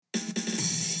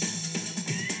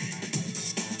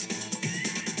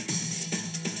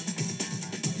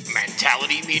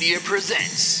Fatality Media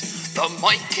presents The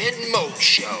Mike and Mo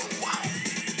Show.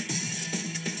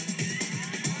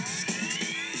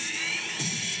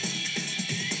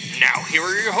 Now here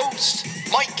are your hosts,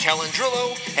 Mike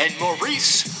Calandrillo and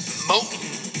Maurice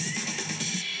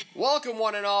Moten. Welcome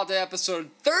one and all to episode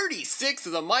 36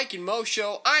 of The Mike and Mo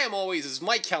Show. I am always as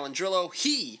Mike Calandrillo.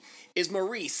 He is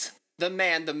Maurice, the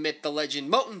man, the myth, the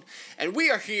legend, Moten. And we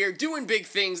are here doing big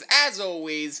things as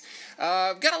always.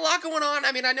 Got a lot going on.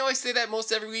 I mean, I know I say that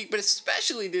most every week, but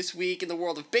especially this week in the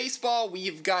world of baseball,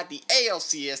 we've got the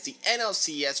ALCS, the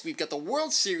NLCS, we've got the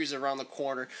World Series around the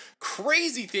corner.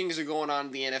 Crazy things are going on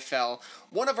in the NFL.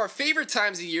 One of our favorite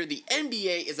times of the year, the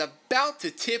NBA, is about to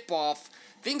tip off.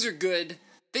 Things are good.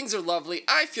 Things are lovely.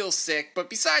 I feel sick, but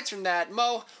besides from that,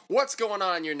 Mo, what's going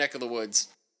on in your neck of the woods?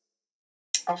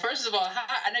 Well, first of all,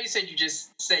 I know you said you're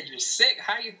sick.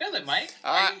 How are you feeling, Mike?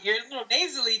 You're a little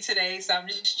nasally today, so I'm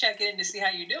just checking in to see how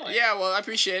you're doing. Yeah, well, I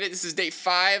appreciate it. This is day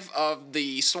 5 of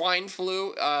the swine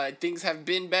flu. Things have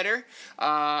been better.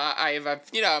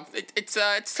 It's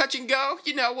touch and go.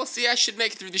 We'll see. I should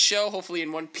make it through the show, hopefully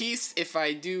in one piece. If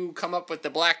I do come up with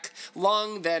the black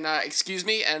lung, then excuse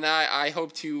me, and I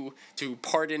hope to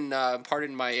pardon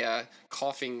my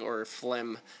coughing or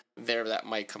phlegm there that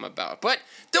might come about. But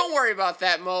don't worry about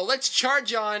that, Mo. Let's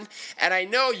charge on. And I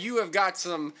know you've got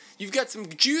some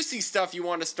juicy stuff you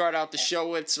want to start out the show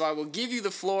with, so I will give you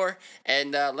the floor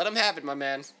and let them have it, my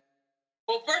man.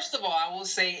 Well, first of all, I will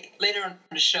say later on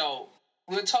the show,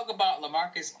 we'll talk about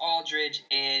LaMarcus Aldridge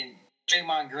and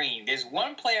Draymond Green. There's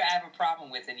one player I have a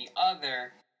problem with and the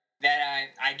other that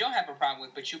I don't have a problem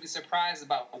with, but you'll be surprised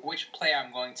about which player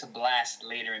I'm going to blast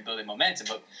later in building momentum.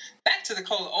 But back to the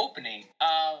cold opening.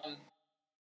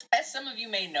 As some of you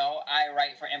may know, I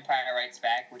write for Empire Writes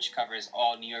Back, which covers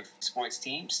all New York sports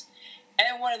teams.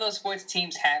 And one of those sports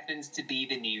teams happens to be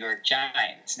the New York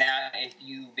Giants. Now, if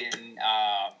you've been,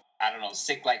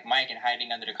 sick like Mike and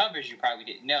hiding under the covers, you probably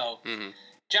didn't know. Mm-hmm.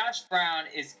 Josh Brown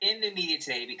is in the media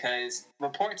today because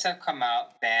reports have come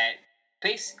out that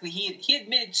basically, he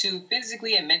admitted to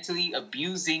physically and mentally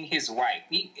abusing his wife.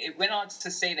 It went on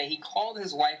to say that he called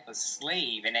his wife a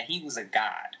slave and that he was a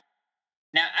god.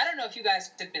 Now, I don't know if you guys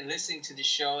have been listening to the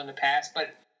show in the past,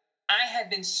 but I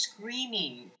have been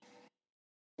screaming,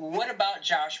 what about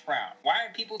Josh Brown? Why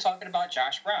aren't people talking about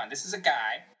Josh Brown? This is a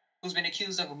guy who's been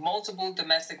accused of multiple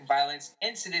domestic violence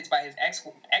incidents by his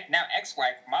now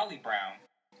ex-wife, Molly Brown.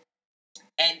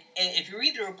 And if you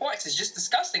read the reports, it's just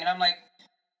disgusting. And I'm like,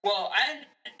 well, I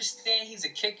understand he's a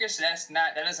kicker, so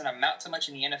that doesn't amount to much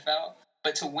in the NFL.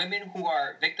 But to women who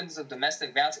are victims of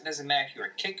domestic violence, it doesn't matter if you're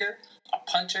a kicker, a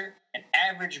punter, an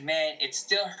average man, it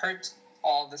still hurts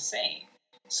all the same.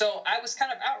 So I was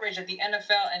kind of outraged at the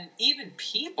NFL and even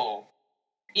people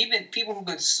who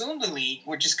consume the league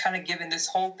were just kind of giving this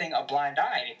whole thing a blind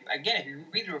eye. And if you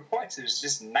read the reports, it was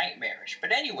just nightmarish.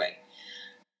 But anyway,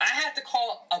 I had to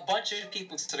call a bunch of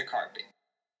people to the carpet.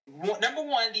 Number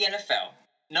one, the NFL.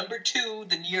 Number 2,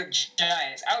 the New York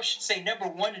Giants. I should say number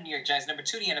 1, the New York Giants. Number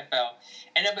 2, the NFL.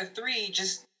 And number 3,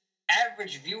 just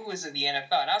average viewers of the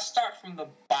NFL. And I'll start from the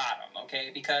bottom, okay?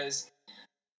 Because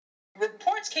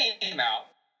reports came out.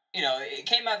 It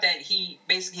came out that he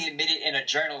basically admitted in a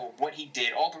journal what he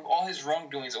did, all his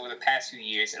wrongdoings over the past few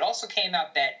years. It also came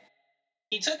out that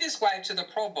he took his wife to the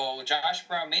Pro Bowl. Josh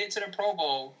Brown made it to the Pro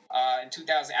Bowl after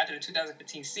the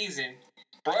 2015 season.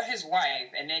 Brought his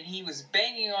wife, and then he was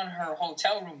banging on her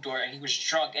hotel room door, and he was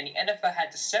drunk, and the NFL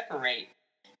had to separate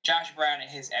Josh Brown and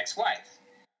his ex-wife.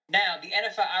 Now, the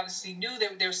NFL obviously knew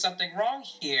that there was something wrong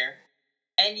here,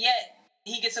 and yet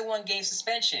he gets a 1-game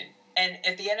suspension. And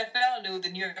if the NFL knew, the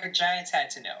New York Giants had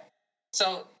to know.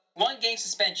 So, 1-game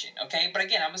suspension, okay? But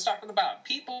again, I'm going to start from the bottom.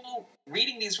 People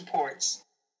reading these reports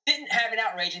didn't have an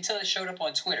outrage until it showed up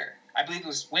on Twitter. I believe it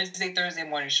was Wednesday, Thursday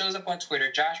morning. It shows up on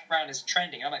Twitter. Josh Brown is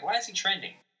trending. I'm like, why is he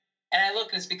trending? And I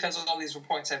look, and it's because all these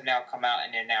reports have now come out,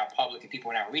 and they're now public, and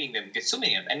people are now reading them and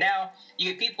consuming them. And now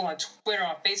you get people on Twitter,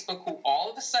 on Facebook, who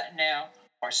all of a sudden now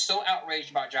are so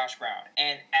outraged about Josh Brown.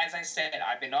 And as I said,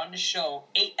 I've been on the show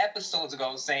 8 episodes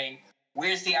ago saying,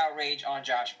 where's the outrage on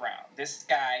Josh Brown? This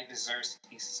guy deserves to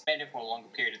be suspended for a longer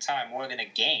period of time, more than a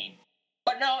game.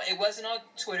 But no, it wasn't on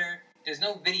Twitter. There's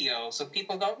no video, so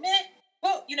people go, meh,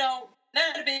 well,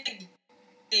 not a big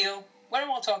deal. We don't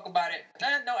want to talk about it.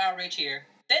 No outrage here.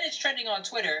 Then it's trending on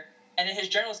Twitter, and then his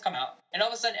journals come out, and all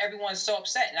of a sudden everyone's so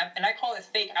upset. And I call it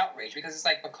fake outrage because it's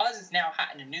like, because it's now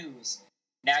hot in the news,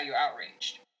 now you're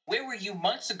outraged. Where were you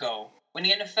months ago when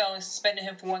the NFL suspended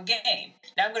him for 1 game?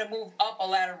 Now I'm going to move up a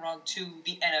ladder rung to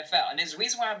the NFL. And there's a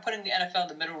reason why I'm putting the NFL in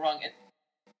the middle rung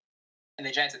and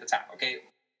the Giants at the top, okay?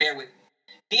 Bear with me.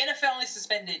 The NFL only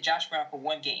suspended Josh Brown for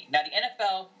 1 game. Now, the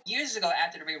NFL, years ago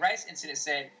after the Ray Rice incident,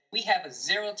 said, we have a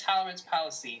zero-tolerance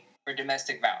policy for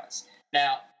domestic violence.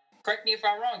 Now, correct me if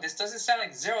I'm wrong, this doesn't sound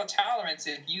like zero tolerance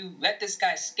if you let this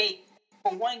guy skate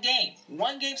for 1 game.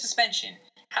 1 game suspension.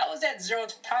 How is that zero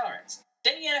tolerance?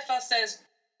 Then the NFL says,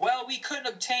 well, we couldn't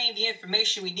obtain the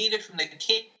information we needed from the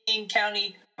King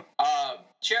County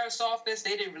Sheriff's Office.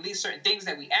 They didn't release certain things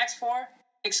that we asked for.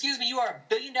 Excuse me, you are a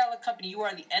billion-dollar company. You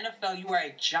are the NFL. You are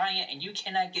a giant, and you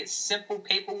cannot get simple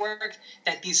paperwork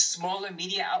that these smaller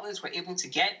media outlets were able to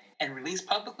get and release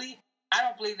publicly? I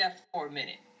don't believe that for a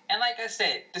minute. And like I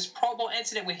said, this Pro Bowl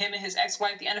incident with him and his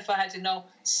ex-wife, the NFL had to know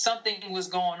something was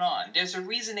going on. There's a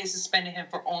reason they suspended him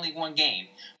for only 1 game.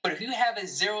 But if you have a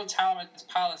zero-tolerance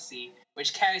policy,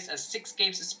 which carries a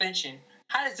 6-game suspension,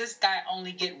 how does this guy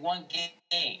only get 1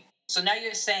 game? So now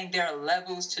you're saying there are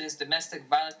levels to this domestic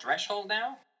violence threshold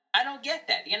now? I don't get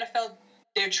that. The NFL,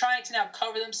 they're trying to now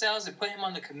cover themselves and put him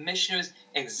on the commissioner's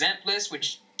exempt list,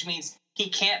 which means he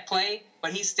can't play,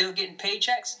 but he's still getting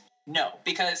paychecks? No,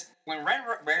 because when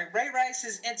Ray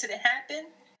Rice's incident happened,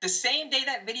 the same day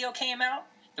that video came out,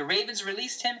 the Ravens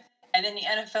released him, and then the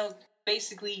NFL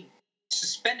basically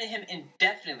suspended him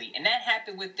indefinitely. And that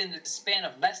happened within the span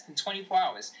of less than 24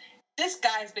 hours. This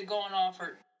guy's been going on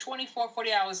for 24,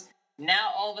 40 hours.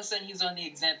 Now, all of a sudden, he's on the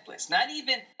exempt list. Not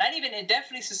even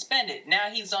indefinitely suspended. Now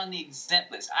he's on the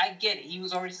exempt list. I get it. He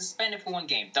was already suspended for 1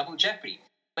 game, double jeopardy.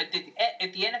 But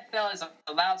if the NFL is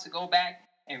allowed to go back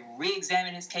and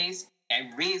re-examine his case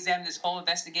and re-examine this whole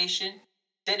investigation,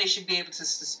 then they should be able to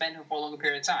suspend him for a longer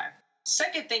period of time.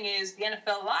 Second thing is, the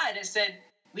NFL lied and said,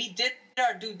 we did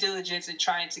our due diligence in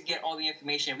trying to get all the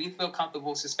information. We feel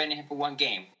comfortable suspending him for 1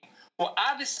 game. Well,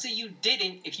 obviously you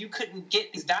didn't if you couldn't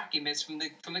get these documents from the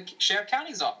Sheriff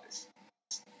County's office.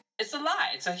 It's a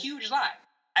lie. It's a huge lie.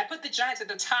 I put the Giants at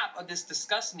the top of this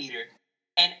disgust meter,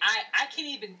 and I can't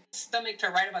even stomach to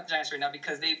write about the Giants right now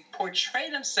because they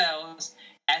portray themselves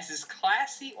as this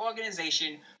classy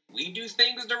organization. We do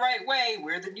things the right way.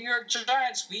 We're the New York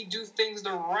Giants. We do things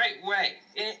the right way.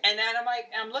 And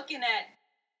I'm looking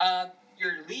at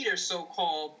your leader,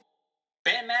 so-called,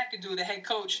 Ben McAdoo, the head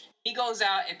coach. He goes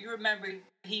out, if you remember,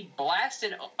 he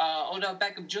blasted Odell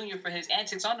Beckham Jr. for his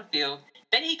antics on the field.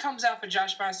 Then he comes out for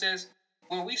Josh Brown and says,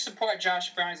 well, we support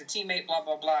Josh Brown as a teammate, blah,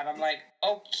 blah, blah. And I'm like,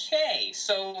 okay,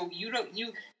 so you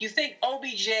think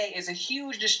OBJ is a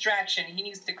huge distraction. He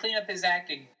needs to clean up his act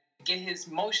and get his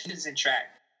motions in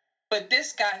track. But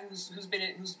this guy who's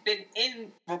been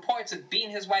in reports of beating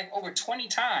his wife over 20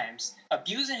 times,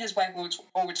 abusing his wife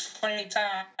over 20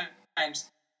 times,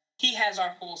 he has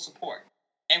our full support,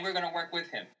 and we're going to work with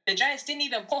him. The Giants didn't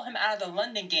even pull him out of the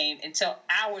London game until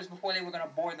hours before they were going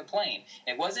to board the plane.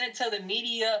 It wasn't until the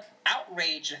media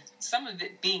outrage, some of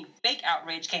it being fake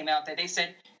outrage, came out that they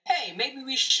said, hey, maybe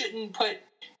we shouldn't put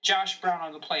Josh Brown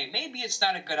on the plane. Maybe it's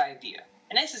not a good idea.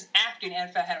 And this is after the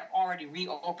NFL had already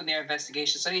reopened their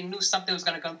investigation, so they knew something was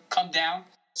going to come down,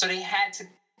 so they had to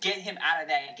get him out of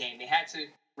that game. They had to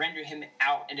render him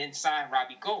out and then sign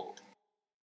Robbie Gould.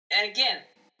 And again,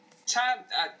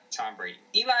 Tom Brady.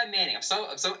 Eli Manning. I'm so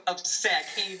upset.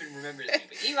 I can't even remember his name.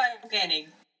 But Eli Manning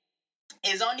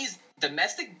is on these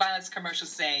domestic violence commercials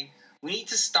saying, we need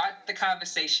to start the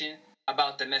conversation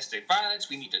about domestic violence.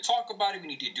 We need to talk about it. We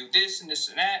need to do this and this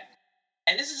and that.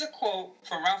 And this is a quote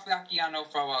from Ralph Macchiano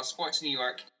from Sports New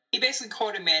York. He basically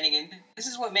quoted Manning, and this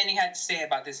is what Manning had to say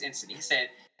about this incident. He said,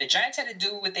 the Giants had to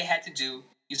do what they had to do.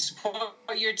 You support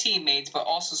your teammates, but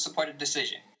also support a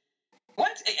decision.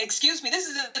 What? Excuse me, this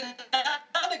is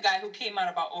another guy who came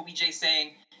out about OBJ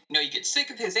saying, you get sick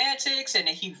of his antics, and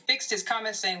then he fixed his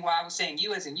comments saying, well, I was saying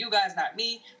you as in you guys, not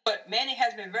me. But Manning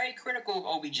has been very critical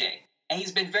of OBJ, and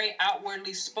he's been very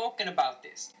outwardly spoken about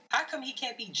this. How come he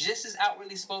can't be just as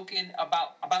outwardly spoken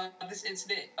about this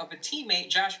incident of a teammate,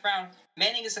 Josh Brown?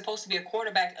 Manning is supposed to be a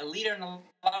quarterback, a leader in the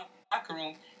locker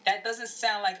room. That doesn't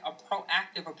sound like a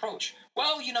proactive approach.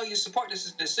 Well, you support this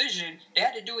decision. They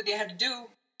had to do what they had to do.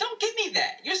 Don't give me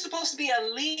that. You're supposed to be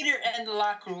a leader in the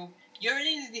locker room. You're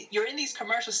in these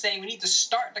commercials saying we need to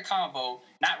start the convo,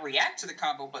 not react to the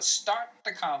convo, but start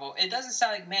the convo. It doesn't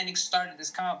sound like Manning started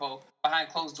this convo behind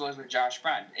closed doors with Josh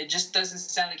Brown. It just doesn't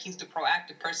sound like he's the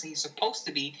proactive person he's supposed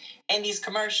to be in these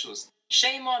commercials.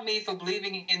 Shame on me for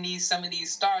believing in some of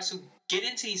these stars who get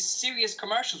into these serious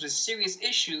commercials with serious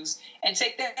issues and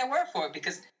take their word for it,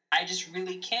 because I just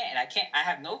really can't. I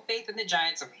have no faith in the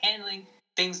Giants of handling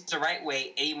things the right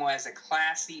way anymore as a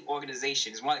classy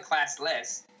organization. It's one of the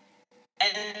classless.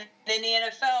 And then the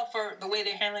NFL for the way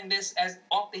they're handling this as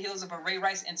off the heels of a Ray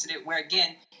Rice incident where,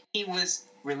 again, he was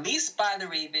released by the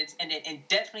Ravens and then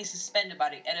indefinitely suspended by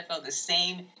the NFL the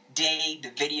same day the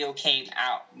video came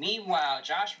out. Meanwhile,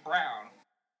 Josh Brown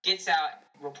gets out,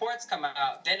 reports come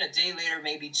out, then a day later,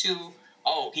 maybe two,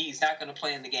 he's not going to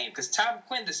play in the game. Because Tom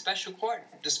Quinn, the special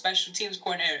teams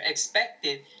coordinator,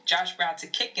 expected Josh Brown to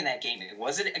kick in that game. It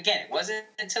wasn't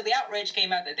until the outrage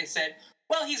came out that they said,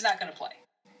 well, he's not going to play.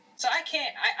 So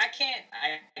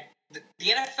the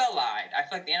NFL lied. I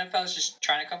feel like the NFL is just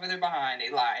trying to cover their behind. They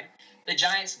lied. The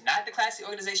Giants, not the classy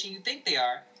organization you think they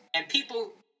are, and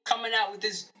people coming out with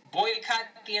this boycott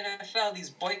the NFL, these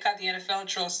boycott the NFL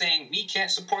trolls saying, we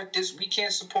can't support this, we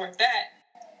can't support that.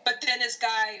 But then this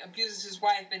guy abuses his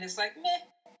wife, and it's like, meh,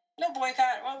 no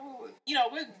boycott. Well,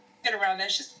 we'll get around that.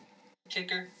 It's just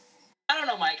kicker. I don't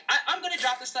know, Mike. I'm going to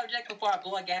drop the subject before I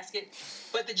blow a gasket.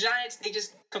 But the Giants, they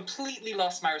just completely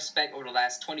lost my respect over the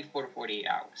last 24 to 48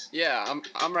 hours. Yeah,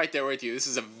 I'm right there with you. This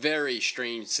is a very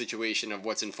strange situation of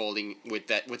what's unfolding with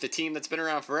a team that's been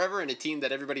around forever and a team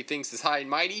that everybody thinks is high and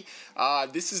mighty.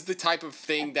 This is the type of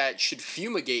thing that should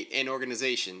fumigate an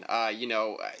organization.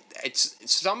 It's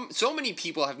so many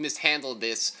people have mishandled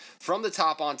this from the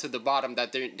top onto the bottom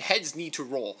that their heads need to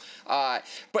roll.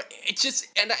 But it's just,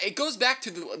 and it goes back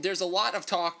to there's a lot of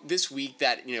talk this week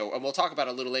that, and we'll talk about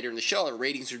it a little later in the show, the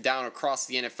ratings are down across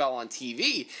the NFL on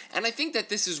TV, and I think that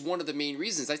this is one of the main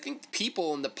reasons. I think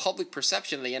people and the public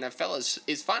perception of the NFL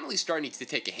is finally starting to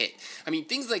take a hit. I mean,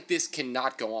 things like this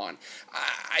cannot go on.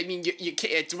 I mean, you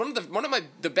can't, it's one of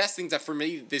the best things that for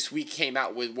me this week came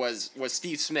out with was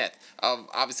Steve Smith of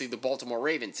obviously the Baltimore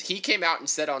Ravens. He came out and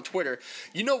said on Twitter,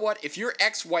 you know what, if your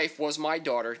ex-wife was my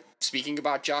daughter, speaking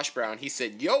about Josh Brown, he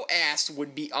said, yo ass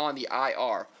would be on the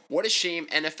IR. What a shame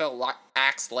NFL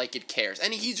acts like it cares.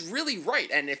 And he's really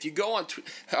right. And if you go on,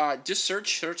 just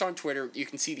search on Twitter, you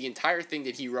can see the entire thing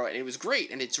that he wrote. And it was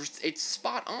great. And it's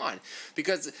spot on.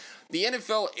 Because the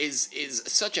NFL is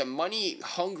such a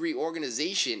money-hungry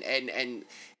organization and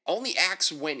only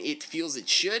acts when it feels it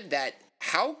should. That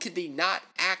how could they not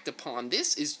act upon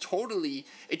this is totally,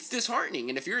 it's disheartening.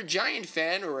 And if you're a Giant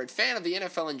fan or a fan of the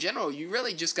NFL in general, you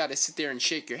really just got to sit there and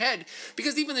shake your head,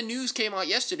 because even the news came out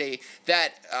yesterday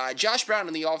that Josh Brown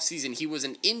in the offseason, he was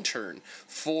an intern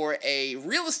for a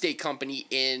real estate company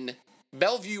in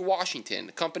Bellevue, Washington,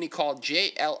 a company called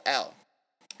JLL.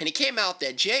 And it came out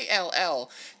that JLL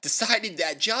decided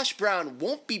that Josh Brown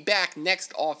won't be back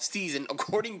next offseason,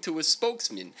 according to a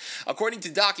spokesman. According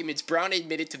to documents, Brown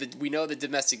admitted to the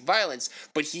domestic violence,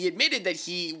 but he admitted that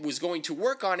he was going to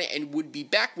work on it and would be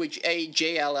back with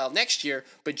JLL next year,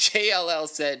 but JLL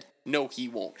said, no, he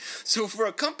won't. So for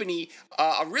a company,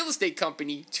 a real estate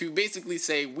company, to basically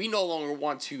say, we no longer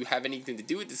want to have anything to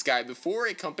do with this guy, before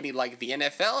a company like the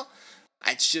NFL,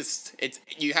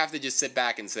 you have to just sit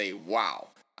back and say, wow.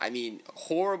 I mean,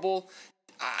 horrible.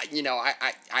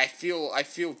 I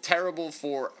feel terrible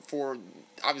for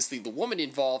obviously the woman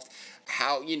involved.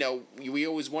 How, we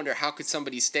always wonder, how could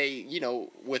somebody stay,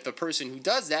 with a person who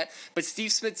does that? But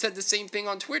Steve Smith said the same thing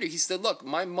on Twitter. He said, look,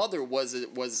 my mother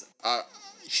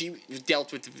she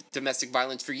dealt with domestic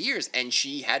violence for years, and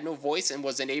she had no voice and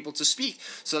wasn't able to speak.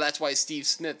 So that's why Steve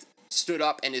Smith stood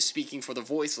up and is speaking for the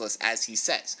voiceless, as he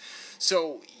says.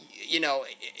 So,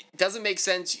 it doesn't make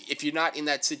sense if you're not in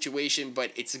that situation,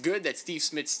 but it's good that Steve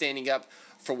Smith's standing up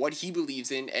for what he believes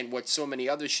in and what so many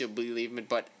others should believe in.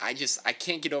 But I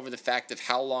can't get over the fact of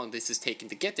how long this has taken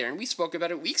to get there. And we spoke about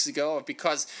it weeks ago,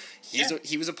 because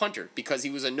he was a punter, because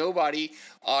he was a nobody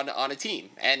on a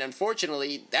team. And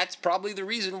unfortunately, that's probably the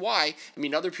reason why. I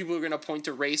mean, other people are going to point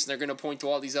to race, and they're going to point to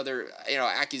all these other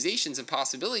accusations and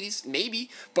possibilities,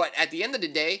 maybe. But at the end of the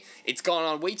day, it's gone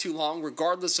on way too long,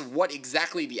 regardless of what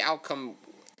exactly the outcome,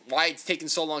 why it's taken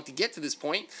so long to get to this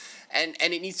point. And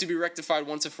it needs to be rectified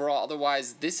once and for all.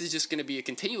 Otherwise, this is just going to be a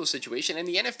continual situation, and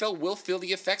the NFL will feel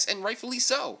the effects, and rightfully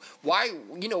so. Why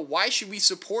should we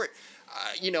support,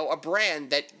 a brand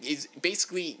that is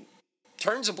basically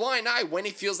turns a blind eye when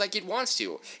it feels like it wants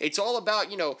to? It's all about,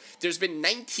 there's been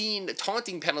 19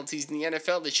 taunting penalties in the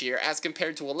NFL this year as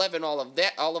compared to 11 all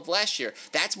of last year.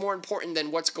 That's more important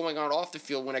than what's going on off the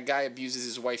field when a guy abuses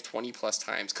his wife 20 plus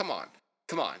times. Come on.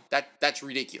 That's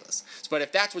ridiculous. But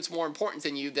if that's what's more important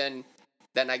than you, then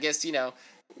I guess,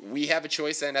 we have a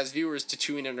choice, and as viewers, to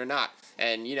tune in or not.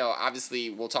 And, obviously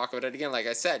we'll talk about it again, like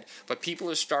I said, but people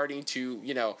are starting to,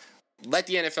 let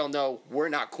the NFL know we're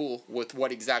not cool with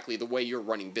what exactly the way you're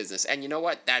running business. And you know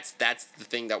what? That's the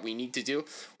thing that we need to do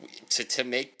to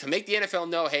make the NFL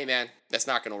know, hey man, that's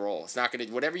not going to roll. It's not going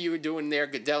to, whatever you were doing there,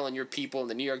 Goodell and your people and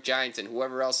the New York Giants and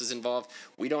whoever else is involved,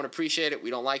 we don't appreciate it. We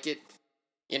don't like it.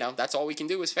 That's all we can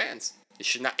do as fans.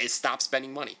 It stop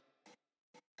spending money.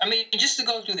 I mean, just to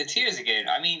go through the tiers again,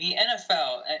 I mean, the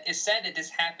NFL, it's sad that this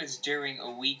happens during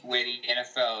a week where the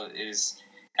NFL is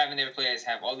having their players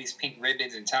have all these pink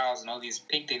ribbons and towels and all these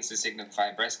pink things to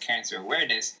signify breast cancer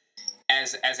awareness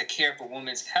as a care for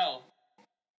women's health.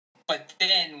 But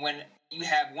then when you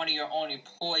have one of your own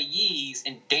employees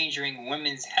endangering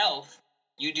women's health,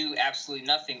 you do absolutely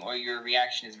nothing or your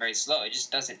reaction is very slow. It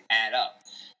just doesn't add up.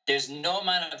 There's no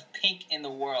amount of pink in the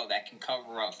world that can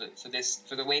cover up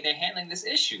for the way they're handling this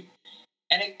issue.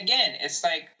 And again, it's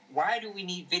like, why do we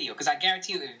need video? Because I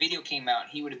guarantee you, if video came out,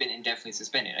 he would have been indefinitely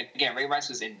suspended. Again, Ray Rice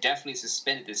was indefinitely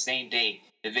suspended the same day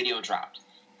the video dropped.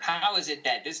 How is it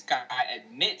that this guy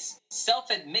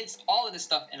self-admits all of this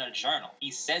stuff in a journal?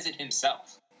 He says it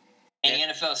himself. And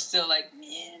the NFL is still like,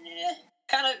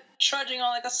 kind of trudging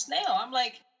on like a snail. I'm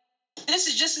like, this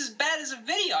is just as bad as a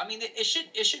video. I mean, it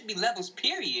should be levels,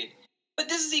 period. But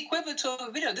this is equivalent to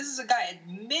a video. This is a guy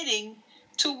admitting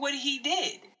to what he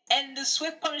did. And the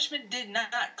swift punishment did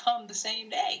not come the same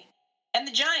day. And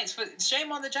the Giants,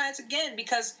 shame on the Giants again,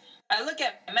 because I look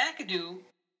at McAdoo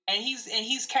and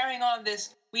he's carrying on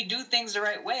this, we do things the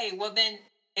right way. Well, then,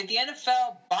 if the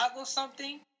NFL boggles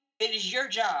something, it is your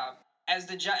job as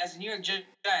the New York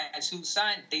Giants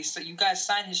you guys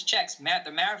signed his checks,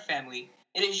 the Mara family.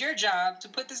 It is your job to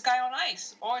put this guy on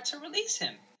ice or to release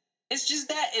him. It's just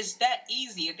that. It's that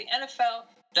easy. If the NFL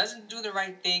doesn't do the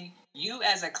right thing, you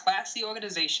as a classy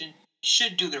organization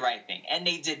should do the right thing. And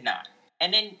they did not.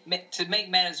 And then to make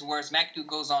matters worse, McAdoo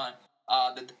goes on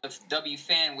the W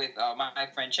fan with my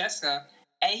friend Cheska,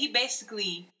 and he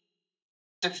basically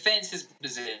defends his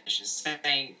position,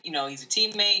 saying, he's a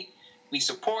teammate, we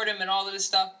support him and all of this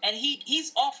stuff. And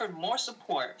he's offered more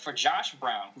support for Josh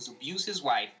Brown, who's abused his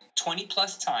wife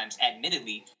 20-plus times,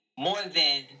 admittedly, more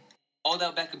than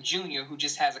Odell Beckham Jr., who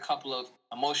just has a couple of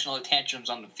emotional tantrums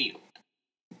on the field.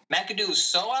 McAdoo was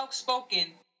so outspoken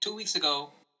 2 weeks ago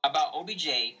about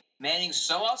OBJ. Manning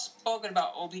so outspoken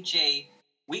about OBJ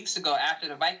weeks ago after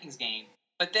the Vikings game.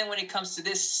 But then when it comes to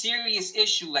this serious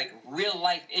issue, like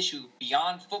real-life issue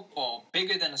beyond football,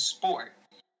 bigger than a sport,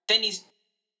 then these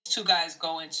two guys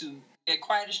go into get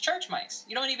quiet as church mice.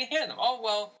 You don't even hear them. Oh,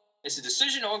 well, it's a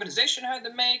decision the organization had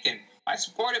to make, and I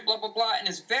support it, blah, blah, blah. And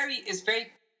it's very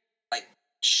like,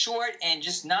 short and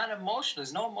just non-emotional.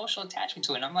 There's no emotional attachment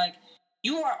to it. And I'm like,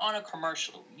 you are on a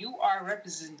commercial. You are a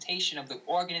representation of the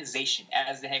organization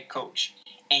as the head coach.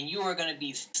 And you are going to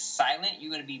be silent.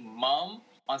 You're going to be mum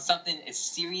on something as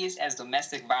serious as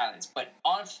domestic violence. But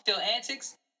on-field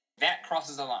antics, that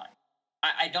crosses the line.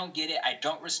 I don't get it. I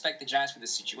don't respect the Giants for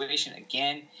this situation.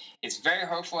 Again, it's very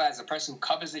hurtful as a person who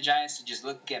covers the Giants to just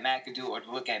look at McAdoo or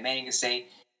to look at Manning and say,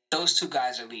 those two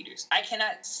guys are leaders. I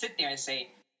cannot sit there and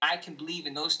say, I can believe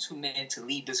in those two men to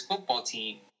lead this football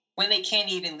team when they can't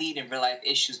even lead in real-life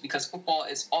issues, because football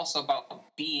is also about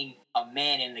being a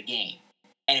man in the game.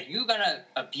 And if you're going to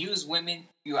abuse women,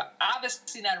 you are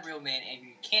obviously not a real man, and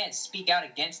you can't speak out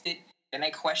against it, then I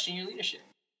question your leadership.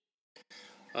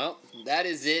 Well, that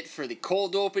is it for the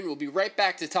cold open. We'll be right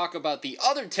back to talk about the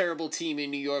other terrible team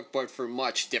in New York, but for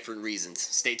much different reasons.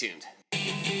 Stay tuned.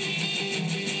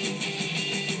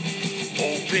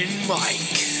 Open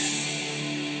mic.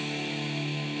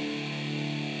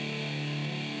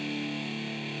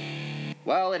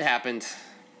 Well, it happened.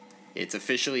 It's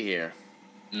officially here.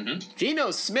 Mm-hmm.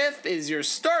 Geno Smith is your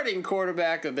starting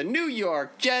quarterback of the New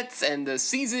York Jets, and the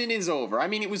season is over. I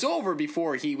mean, it was over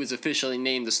before he was officially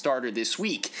named the starter this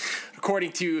week.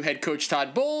 According to head coach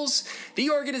Todd Bowles, the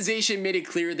organization made it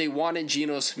clear they wanted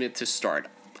Geno Smith to start.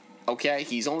 Okay,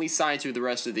 he's only signed through the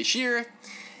rest of this year.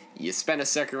 You spent a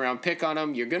second-round pick on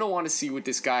him. You're going to want to see what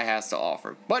this guy has to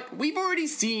offer. But we've already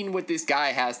seen what this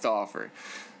guy has to offer.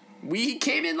 We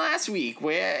came in last week,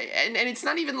 and it's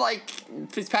not even like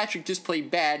Fitzpatrick just played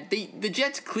bad. The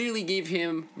Jets clearly gave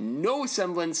him no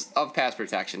semblance of pass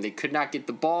protection. They could not get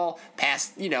the ball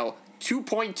past,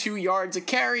 2.2 yards a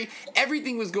carry.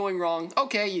 Everything was going wrong.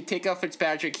 Okay, you take out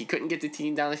Fitzpatrick. He couldn't get the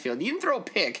team down the field. He didn't throw a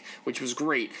pick, which was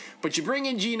great. But you bring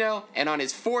in Geno, and on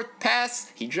his fourth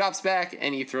pass, he drops back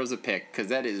and he throws a pick, because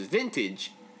that is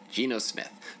vintage Geno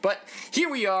Smith. But here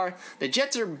we are. The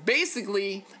Jets are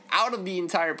basically out of the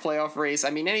entire playoff race. I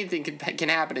mean, anything can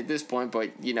happen at this point,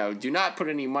 but, do not put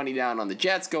any money down on the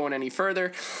Jets going any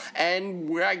further.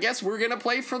 And I guess we're going to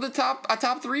play for a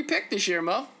top 3 pick this year,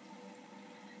 Mo.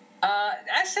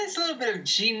 I sense a little bit of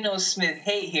Geno Smith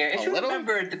hate here. If you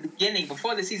remember at the beginning,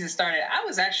 before the season started, I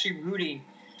was actually rooting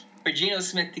for Geno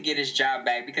Smith to get his job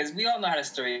back, because we all know how the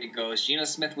story goes. Geno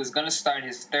Smith was going to start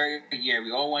his third year.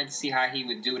 We all wanted to see how he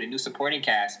would do with a new supporting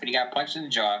cast, but he got punched in the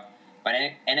jaw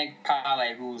by Enek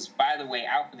Pale, who's, by the way,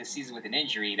 out for the season with an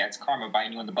injury. That's karma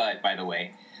biting you in the butt, by the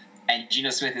way. and Geno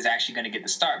Smith is actually going to get the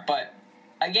start. But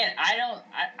again,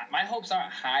 my hopes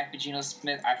aren't high for Geno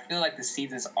Smith. I feel like the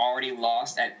season's already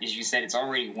lost. As you said, it's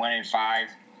already 1-5.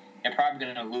 They're probably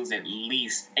going to lose at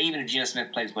least, even if Geno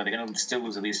Smith plays well, they're going to still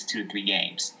lose at least 2 to 3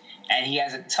 games. And he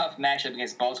has a tough matchup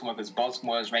against Baltimore because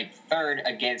Baltimore is ranked 3rd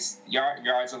against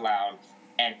yards allowed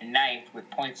and 9th with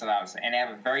points allowed. And they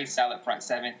have a very solid front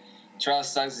seven. Terrell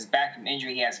Suggs is back from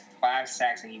injury. He has 5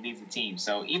 sacks and he leads the team.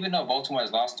 So even though Baltimore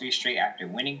has lost 3 straight after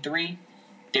winning 3,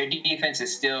 their defense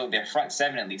is still, their front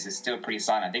seven at least, is still pretty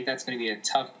solid. I think that's going to be a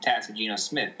tough task for Geno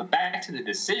Smith. But back to the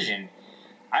decision,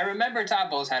 I remember Todd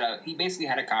Bowles he basically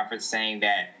had a conference saying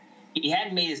that he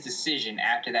hadn't made his decision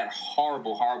after that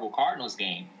horrible, horrible Cardinals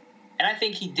game. And I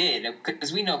think he did,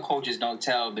 because we know coaches don't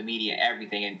tell the media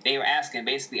everything. And they were asking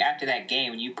basically after that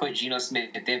game, when you put Geno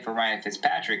Smith in for Ryan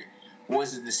Fitzpatrick,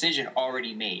 was the decision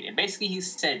already made? And basically he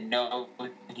said no,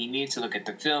 he needed to look at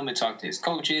the film and talk to his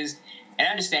coaches. And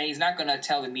I understand he's not going to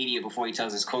tell the media before he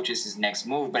tells his coaches his next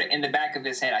move. But in the back of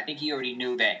his head, I think he already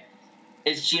knew that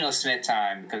it's Geno Smith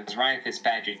time because Ryan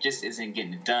Fitzpatrick just isn't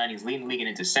getting it done. He's leading the league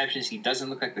in interceptions. He doesn't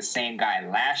look like the same guy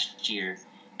last year.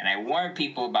 And I warned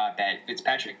people about that.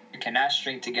 Fitzpatrick cannot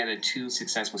string together 2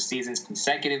 successful seasons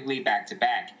consecutively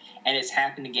back-to-back. And it's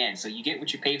happened again. So you get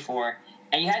what you pay for.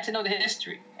 And you had to know the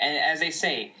history. And as they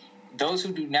say, those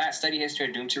who do not study history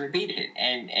are doomed to repeat it.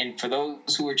 And for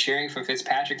those who were cheering for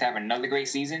Fitzpatrick to have another great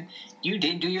season, you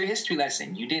didn't do your history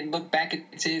lesson. You didn't look back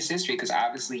into his history because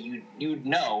obviously you'd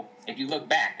know if you look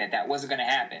back that wasn't going to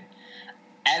happen.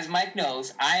 As Mike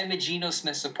knows, I am a Geno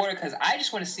Smith supporter because I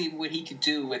just want to see what he could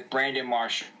do with Brandon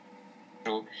Marshall.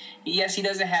 Yes, he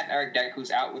doesn't have Eric Deck,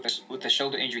 who's out with a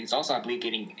shoulder injury. He's also, I believe,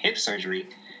 getting hip surgery.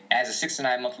 Has a 6 to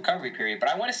 9 month recovery period. But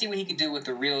I want to see what he could do with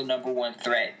the real number 1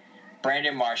 threat,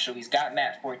 Brandon Marshall. He's got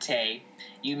Matt Forte.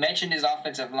 You mentioned his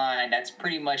offensive line. That's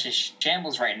pretty much in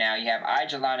shambles right now. You have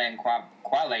Ijalana and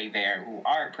Quale there, who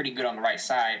are pretty good on the right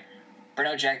side.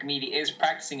 Breno Giacomini is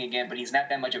practicing again, but he's not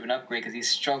that much of an upgrade because he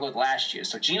struggled last year.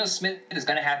 So Geno Smith is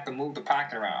going to have to move the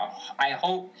pocket around. I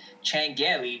hope Chan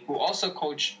Gailey, who also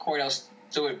coached Cordell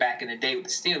Stewart back in the day with the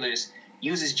Steelers,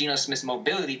 uses Geno Smith's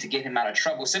mobility to get him out of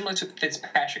trouble, similar to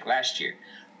Fitzpatrick last year.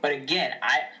 But again,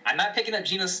 I'm not picking up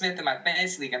Geno Smith in my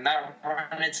fantasy league. I'm not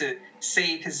running to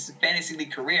save his fantasy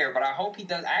league career, but I hope he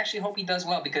does. I actually hope he does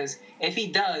well because if he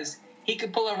does, he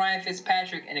could pull a Ryan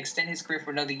Fitzpatrick and extend his career for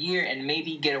another year and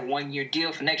maybe get a 1-year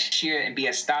deal for next year and be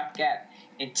a stopgap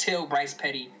until Bryce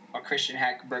Petty or Christian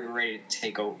Hackenberg are ready to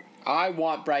take over. I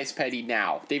want Bryce Petty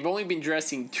now. They've only been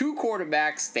dressing 2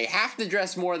 quarterbacks. They have to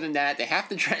dress more than that. They have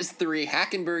to dress 3.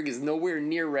 Hackenberg is nowhere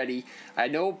near ready. I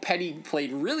know Petty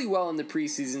played really well in the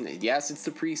preseason. Yes, it's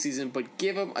the preseason, but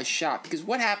give him a shot. Because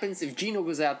what happens if Geno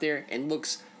goes out there and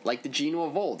looks like the Geno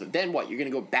of old? Then what? You're going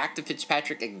to go back to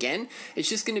Fitzpatrick again? It's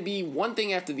just going to be one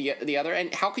thing after the other.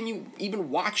 And how can you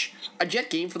even watch a Jet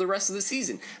game for the rest of the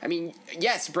season? I mean,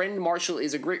 yes, Brandon Marshall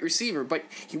is a great receiver, but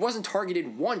he wasn't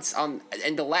targeted once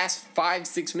in the last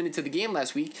 5-6 minutes of the game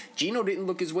last week. Geno didn't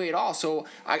look his way at all. So,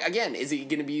 again, is he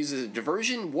going to be used as a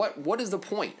diversion? What is the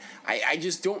point? I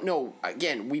just don't know.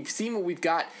 Again, we've seen what we've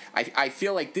got. I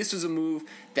feel like this was a move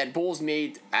that Bowles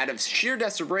made out of sheer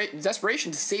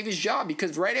desperation to save his job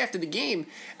because right after the game,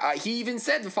 he even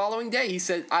said the following day, he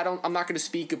said, I'm not going to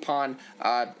speak upon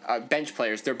bench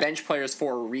players. They're bench players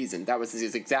for a reason. That was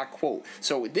his exact quote.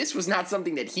 So this was not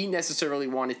something that he necessarily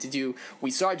wanted to do.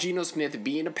 We saw Geno Smith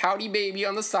being a pouty baby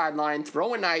on the sideline,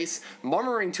 throwing ice,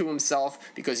 murmuring to himself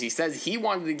because he says he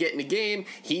wanted to get in the game.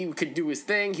 He could do his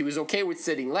thing. He was okay with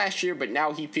sitting last year, but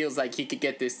now he feels like he could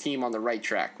get this team on the right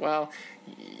track. Well,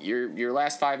 your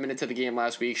last 5 minutes of the game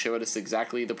last week showed us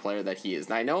exactly the player that he is.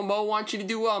 And I know Mo wants you to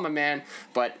do well, my man,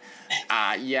 but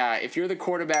yeah, if you're the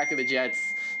quarterback of the Jets,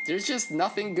 there's just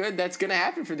nothing good that's going to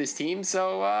happen for this team.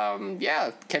 So,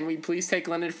 yeah, can we please take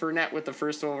Leonard Fournette with the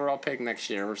first overall pick next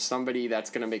year or somebody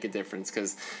that's going to make a difference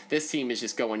because this team is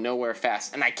just going nowhere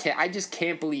fast. And I just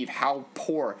can't believe how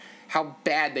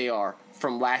bad they are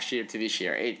from last year to this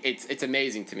year. It's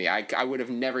amazing to me. I would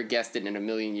have never guessed it in a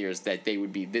million years that they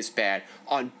would be this bad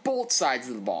on both sides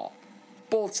of the ball.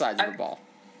 Both sides of the ball.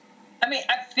 I mean,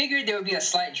 I figured there would be a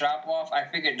slight drop off. I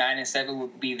figured 9-7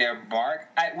 would be their mark.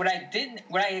 What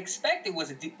I expected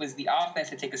was the offense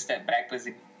to take a step back because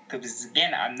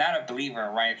again, I'm not a believer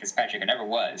in Ryan Fitzpatrick. I never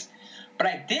was. But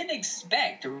I didn't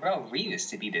expect Darrelle Revis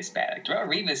to be this bad. Like, Darrelle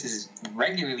Revis is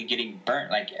regularly getting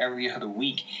burnt like every other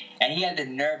week. And he had the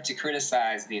nerve to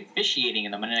criticize the officiating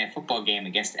in the Monday Night Football game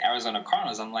against the Arizona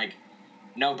Cardinals. I'm like,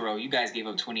 no, bro, you guys gave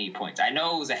up 28 points. I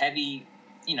know it was a heavy,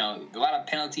 a lot of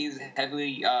penalties,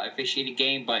 heavily officiated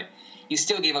game, but you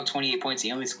still gave up 28 points.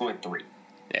 You only scored 3.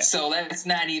 Yeah. So let's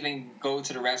not even go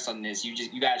to the rest on this.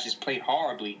 You guys just played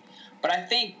horribly. But I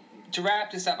think to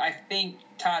wrap this up, I think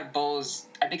Todd Bowles,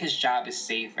 I think his job is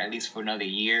safe at least for another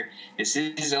year. This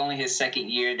is only his second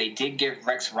year. They did give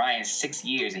Rex Ryan 6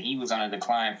 years, and he was on a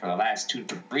decline for the last 2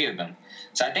 to 3 of them.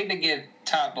 So I think they give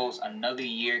Todd Bowles another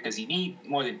year because you need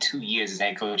more than 2 years as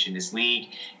head coach in this league.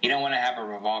 You don't want to have a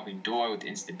revolving door with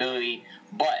instability.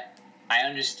 But I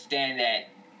understand that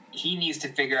he needs to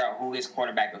figure out who his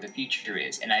quarterback of the future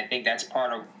is. And I think that's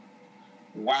part of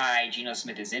why Geno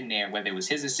Smith is in there, whether it was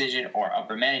his decision or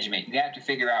upper management. You have to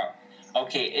figure out,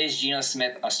 okay, is Geno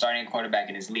Smith a starting quarterback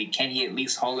in this league? Can he at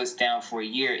least hold us down for a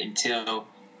year until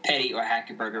Petty or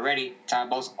Hackenberg are ready? Todd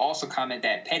Bowles also commented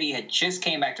that Petty had just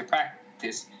came back to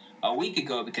practice a week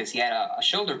ago because he had a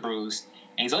shoulder bruise,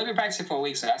 and he's only been practicing for a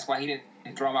week, so that's why he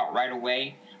didn't throw him out right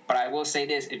away. But I will say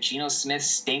this, if Geno Smith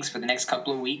stinks for the next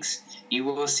couple of weeks, you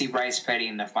will see Bryce Petty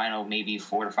in the final maybe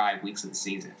 4 to 5 weeks of the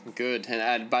season. Good.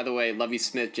 And by the way, Lovie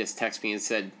Smith just texted me and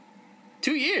said,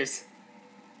 2 years.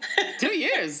 2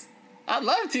 years. I'd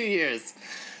love 2 years.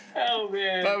 Oh,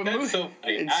 man. That's so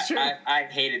funny. I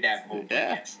hated that move.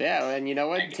 Yeah, yes. yeah, and you know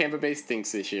what? Tampa Bay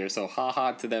stinks this year, so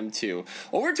ha-ha to them too.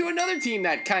 Over to another team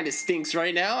that kind of stinks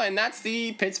right now, and that's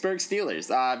the Pittsburgh Steelers.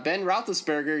 Ben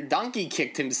Roethlisberger donkey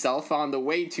kicked himself on the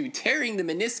way to tearing the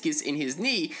meniscus in his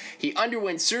knee. He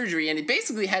underwent surgery, and he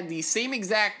basically had the same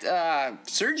exact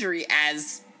surgery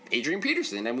as Adrian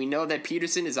Peterson, and we know that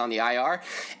Peterson is on the IR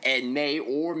and may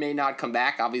or may not come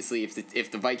back. Obviously,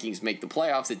 if the Vikings make the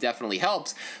playoffs, it definitely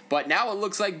helps. But now it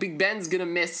looks like Big Ben's gonna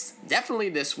miss definitely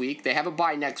this week. They have a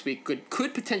bye next week.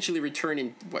 Could potentially return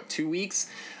in 2 weeks,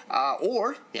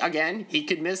 or again he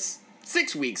could miss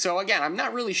 6 weeks. So again, I'm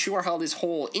not really sure how this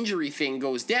whole injury thing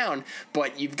goes down.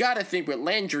 But you've got to think with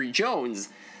Landry Jones.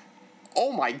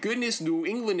 Oh my goodness, New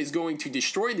England is going to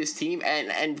destroy this team,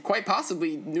 and quite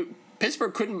possibly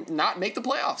Pittsburgh couldn't not make the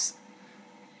playoffs.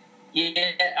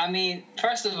 Yeah, I mean,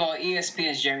 first of all,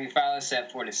 ESPN's Jeremy Fowler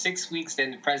said 4 to 6 weeks. Then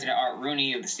the president, Art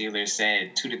Rooney of the Steelers,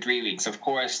 said 2 to 3 weeks. Of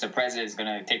course, the president is going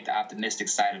to take the optimistic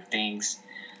side of things.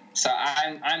 So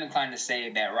I'm inclined to say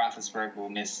that Roethlisberger will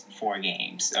miss 4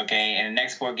 games, okay? And the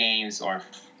next 4 games, or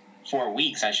 4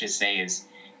 weeks, I should say, is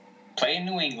play in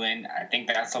New England. I think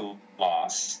that's a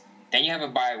loss. Then you have a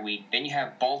bye week. Then you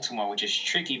have Baltimore, which is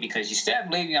tricky because you still have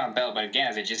Le'Veon Bell. But again,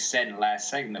 as I just said in the last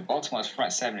segment, Baltimore's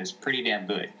front seven is pretty damn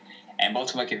good. And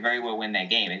Baltimore could very well win that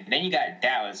game. And then you got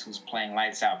Dallas, who's playing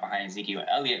lights out behind Ezekiel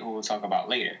Elliott, who we'll talk about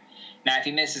later. Now, if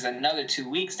he misses another 2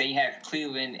 weeks, then you have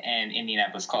Cleveland and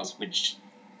Indianapolis Colts, which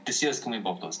the Steelers can win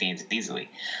both those games easily.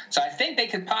 So I think they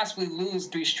could possibly lose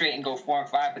 3 straight and go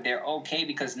 4-5, but they're okay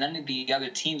because none of the other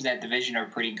teams in that division are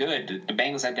pretty good. The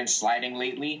Bengals have been sliding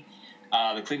lately.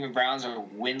 The Cleveland Browns are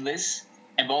winless,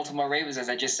 and Baltimore Ravens, as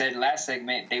I just said last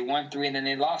segment, they won 3 and then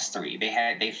they lost 3.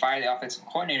 They fired the offensive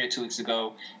coordinator 2 weeks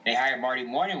ago. They hired Marty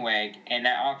Mornhinweg, and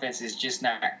that offense is just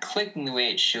not clicking the way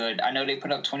it should. I know they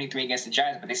put up 23 against the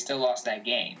Giants, but they still lost that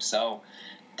game. So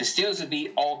the Steelers will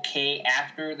be okay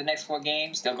after the next 4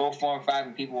 games. They'll go 4-5,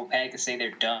 and people will panic and say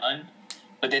they're done.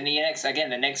 But then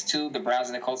the next 2, the Browns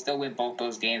and the Colts, they'll win both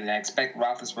those games, and I expect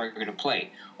Roethlisberger to play.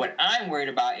 What I'm worried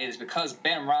about is because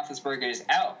Ben Roethlisberger is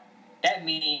out, that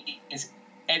means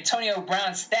Antonio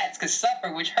Brown's stats could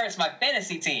suffer, which hurts my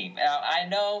fantasy team. Now, I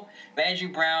know Landry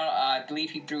Brown, I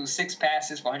believe he threw 6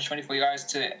 passes for 124 yards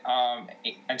to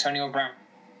Antonio Brown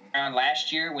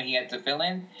last year when he had to fill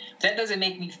in. That doesn't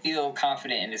make me feel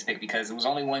confident in this pick because it was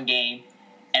only 1 game,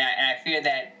 and I fear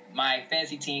that my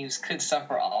fantasy teams could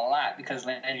suffer a lot because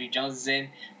Landry Jones is in.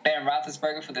 Ben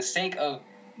Roethlisberger, for the sake of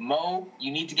Mo,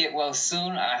 you need to get well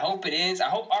soon. I hope it is. I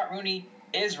hope Art Rooney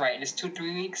is right in this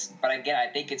 2-3 weeks. But again,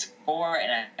 I think it's 4,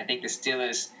 and I think the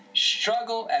Steelers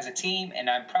struggle as a team, and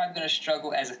I'm probably going to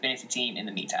struggle as a fantasy team in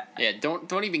the meantime. Yeah,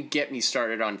 don't even get me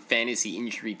started on fantasy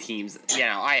injury teams. You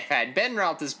know, I've had Ben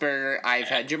Roethlisberger, I've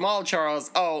had Jamal Charles,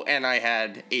 and I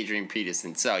had Adrian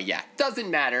Peterson. So yeah,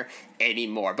 doesn't matter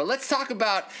anymore. But let's talk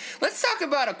about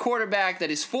a quarterback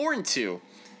that is 4-2,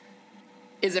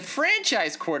 is a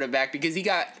franchise quarterback because he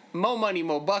got Mo Money,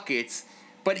 Mo Buckets,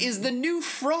 but is the new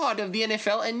fraud of the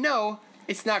NFL. And no,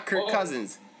 it's not Kirk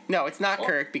Cousins. No, it's not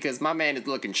Kirk because my man is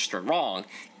looking strong.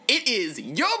 It is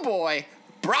your boy,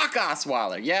 Brock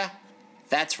Osweiler. Yeah,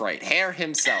 that's right, Hair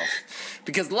himself.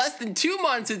 Because less than 2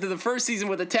 months into the first season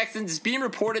with the Texans, it's being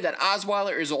reported that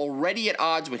Osweiler is already at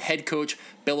odds with head coach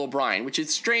Bill O'Brien, which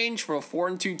is strange for a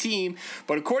 4-2 team,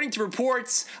 but according to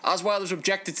reports, Osweiler's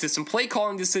objected to some play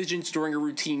calling decisions during a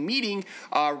routine meeting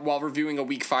while reviewing a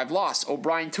Week 5 loss.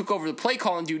 O'Brien took over the play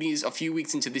calling duties a few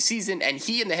weeks into the season, and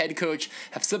he and the head coach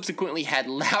have subsequently had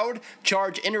loud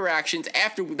charge interactions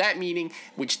after that meeting,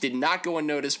 which did not go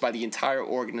unnoticed by the entire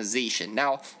organization.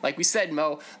 Now, like we said,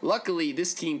 Mo, luckily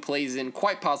this team plays in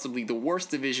quite possibly the worst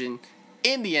division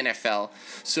in the NFL,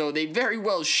 so they very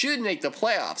well should make the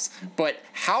playoffs. But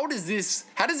how does this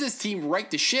team right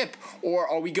the ship, or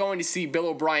are we going to see Bill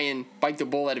O'Brien bite the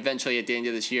bullet eventually at the end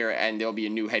of this year, and there'll be a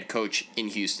new head coach in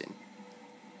Houston?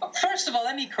 First of all,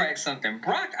 let me correct something.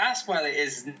 Brock Osweiler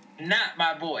is not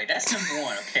my boy. That's number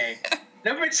one, okay?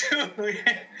 Number two,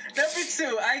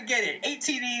 I get it. 8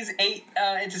 TDs, 8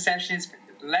 interceptions,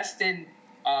 less than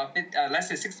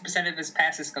 60% of his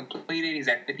passes completed. He's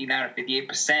at 59 or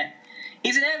 58%.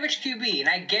 He's an average QB, and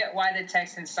I get why the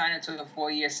Texans signed him to a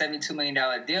 4-year, $72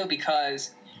 million deal,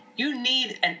 because you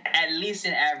need at least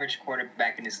an average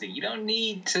quarterback in this league. You don't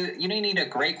need a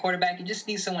great quarterback. You just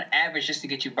need someone average just to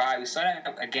get you by. We saw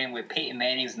that again with Peyton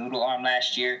Manning's noodle arm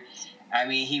last year. I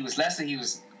mean, he was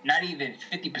not even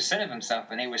 50% of himself,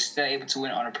 and they were still able to win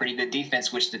on a pretty good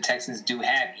defense, which the Texans do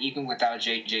have, even without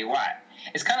J.J. Watt.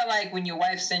 It's kind of like when your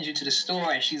wife sends you to the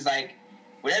store and she's like,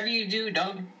 whatever you do,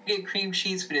 don't get cream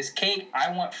cheese for this cake.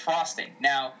 I want frosting.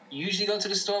 Now, you usually go to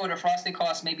the store where the frosting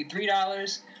costs maybe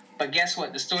 $3, but guess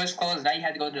what? The store is closed. Now you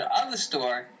have to go to the other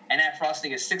store, and that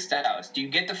frosting is $6. Do you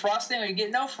get the frosting or you get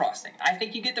no frosting? I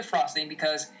think you get the frosting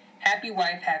because happy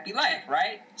wife, happy life,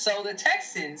 right? So the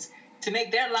Texans, to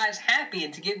make their lives happy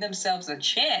and to give themselves a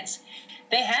chance,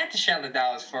 they had to shell the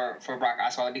dollars for Brock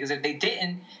Osweiler, because if they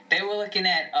didn't, they were looking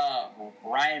at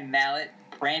Ryan Mallett,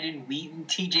 Brandon Wheaton,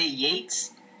 T.J.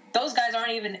 Yates. Those guys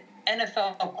aren't even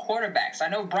NFL quarterbacks. I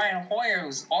know Brian Hoyer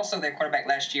was also their quarterback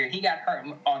last year. He got hurt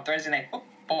on Thursday Night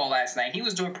Football last night. He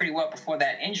was doing pretty well before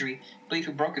that injury. I believe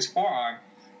he broke his forearm.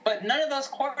 But none of those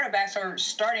quarterbacks are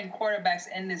starting quarterbacks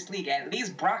in this league. At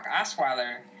least Brock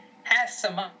Osweiler has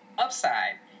some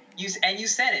upside. You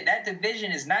said it. That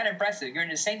division is not impressive. You're in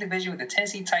the same division with the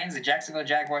Tennessee Titans, the Jacksonville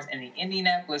Jaguars, and the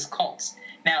Indianapolis Colts.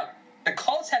 Now, the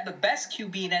Colts have the best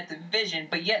QB in that division,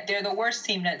 but yet they're the worst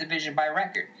team in that division by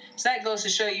record. So that goes to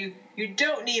show you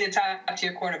don't need a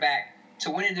top-tier quarterback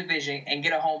to win a division and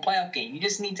get a home playoff game. You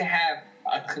just need to have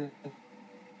a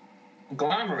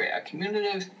conglomerate, a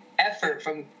cumulative effort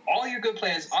from all your good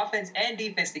players, offense and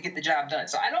defense, to get the job done.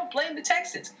 So I don't blame the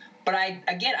Texans. But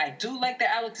I do like the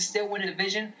outlook to still win a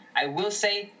division. I will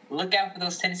say, look out for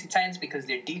those Tennessee Titans, because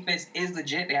their defense is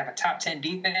legit. They have a top 10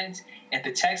 defense. If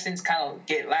the Texans kind of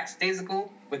get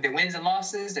lackadaisical with their wins and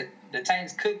losses, the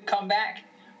Titans could come back.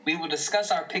 We will discuss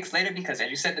our picks later, because,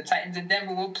 as you said, the Titans in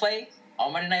Denver will play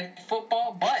on Monday Night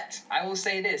Football. But I will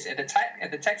say this: if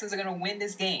the Texans are going to win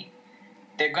this game,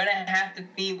 they're going to have to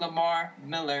feed Lamar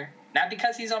Miller, not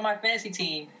because he's on my fantasy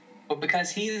team, but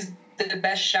because he's the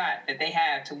best shot that they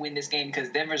have to win this game, because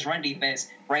Denver's run defense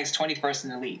ranks 21st in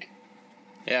the league.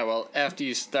 Yeah, well, after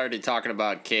you started talking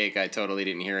about cake, I totally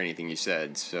didn't hear anything you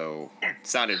said, so it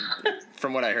sounded,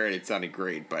 from what I heard, it sounded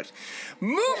great. But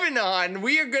moving on,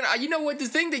 we are going to, you know what, the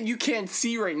thing that you can't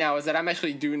see right now is that I'm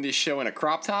actually doing this show in a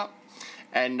crop top,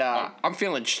 and I'm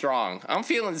feeling strong. I'm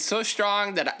feeling so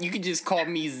strong that you could just call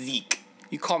me Zeke.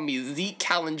 You call me Zeke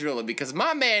Calandrilla, because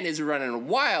my man is running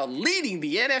wild, leading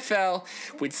the NFL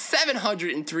with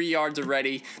 703 yards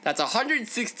already. That's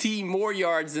 116 more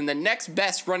yards than the next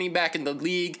best running back in the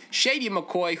league, Shady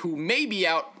McCoy, who may be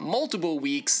out multiple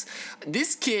weeks.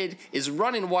 This kid is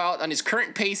running wild. On his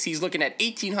current pace, he's looking at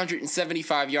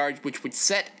 1,875 yards, which would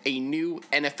set a new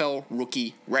NFL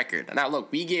rookie record. Now,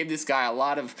 look, we gave this guy a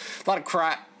lot of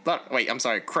crap.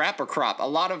 Crap or crop? A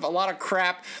lot of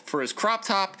crap for his crop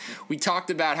top. We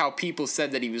talked about how people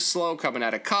said that he was slow coming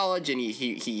out of college, and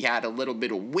he had a little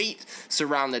bit of weight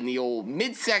surrounding the old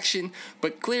midsection,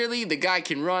 but clearly the guy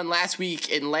can run. Last week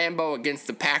in Lambeau against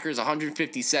the Packers,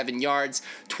 157 yards,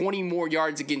 20 more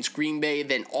yards against Green Bay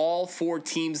than all 4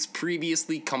 teams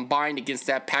previously combined against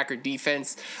that Packer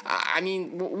defense. I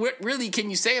mean, what really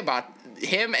can you say about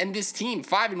him and this team?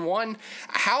 5-1.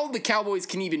 How the Cowboys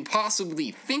can even possibly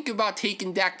think about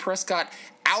taking Dak Prescott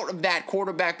out of that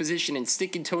quarterback position and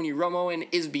sticking Tony Romo in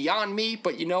is beyond me.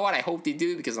 But you know what? I hope they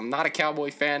do, because I'm not a Cowboy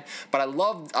fan. But I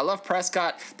love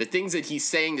Prescott, the things that he's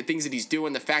saying, the things that he's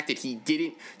doing, the fact that he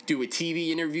didn't do a TV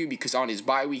interview because on his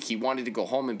bye week he wanted to go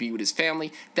home and be with his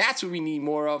family. That's what we need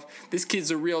more of. This kid's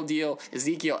the real deal.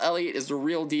 Ezekiel Elliott is the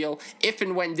real deal. If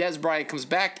and when Dez Bryant comes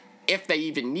back, if they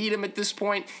even need him at this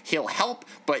point, he'll help.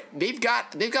 But they've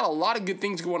got a lot of good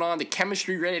things going on. The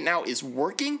chemistry right now is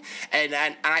working, and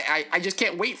I just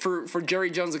can't wait for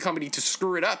Jerry Jones and company to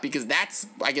screw it up, because that's,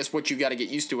 I guess, what you got to get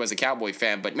used to as a Cowboy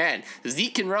fan. But man,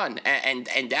 Zeke can run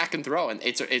and Dak can throw, and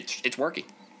it's working.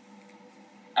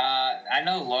 I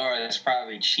know Laura is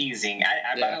probably cheesing.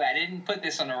 By the way, I didn't put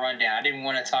this on the rundown. I didn't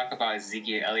want to talk about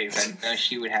Ezekiel Elliott, because I know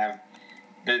she would have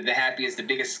the happiest, the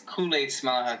biggest Kool-Aid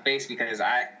smile on her face, because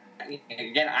I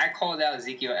called out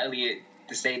Ezekiel Elliott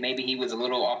to say maybe he was a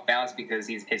little off balance because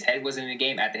his head wasn't in the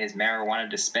game after his marijuana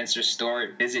dispenser store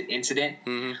visit incident.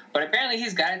 Mm-hmm. But apparently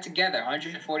he's got it together.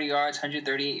 140 yards,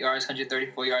 138 yards,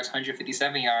 134 yards,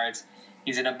 157 yards.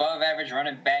 He's an above-average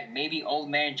running back. Maybe old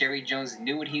man Jerry Jones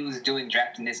knew what he was doing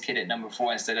drafting this kid at number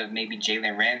 4 instead of maybe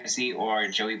Jalen Ramsey or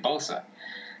Joey Bosa.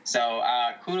 So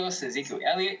kudos to Ezekiel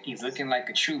Elliott. He's looking like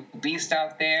a true beast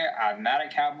out there. I'm not a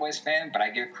Cowboys fan, but I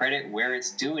give credit where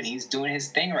it's due, and he's doing his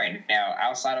thing right now.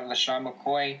 Outside of LaShawn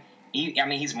McCoy,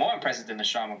 he's more impressive than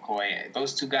LaShawn McCoy.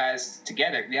 Those two guys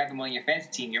together, if you have them on your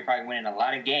fantasy team, you're probably winning a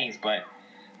lot of games. But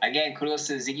again, kudos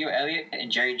to Ezekiel Elliott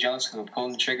and Jerry Jones for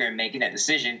pulling the trigger and making that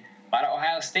decision. A lot of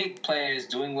Ohio State players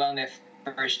doing well in their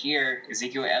first year.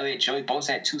 Ezekiel Elliott, Joey Bosa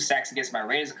had 2 sacks against my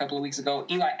Raiders a couple of weeks ago.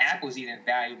 Eli Apple's even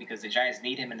valued because the Giants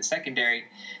need him in the secondary.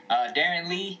 Darren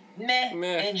Lee,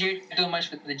 injured, not doing much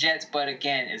for the Jets. But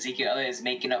again, Ezekiel Elliott is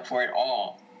making up for it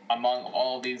all among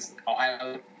all these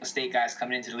Ohio State guys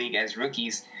coming into the league as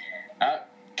rookies.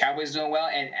 Cowboys doing well,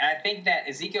 and I think that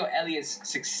Ezekiel Elliott's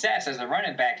success as a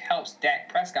running back helps Dak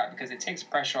Prescott, because it takes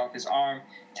pressure off his arm,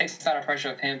 takes a lot of pressure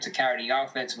off him to carry the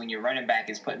offense when your running back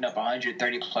is putting up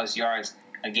 130-plus yards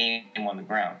a game on the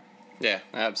ground. Yeah,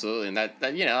 absolutely, and that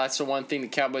that's the one thing the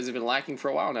Cowboys have been lacking for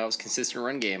a while now, is consistent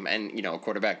run game, and a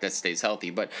quarterback that stays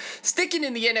healthy. But sticking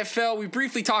in the NFL, we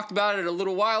briefly talked about it a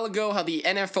little while ago, how the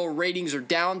NFL ratings are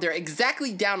down. They're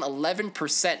exactly down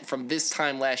 11% from this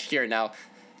time last year. Now,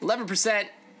 11%.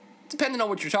 Depending on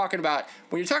what you're talking about.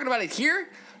 When you're talking about it here,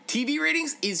 TV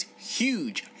ratings is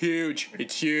huge.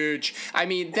 It's huge. I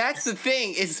mean, that's the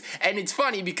thing. And it's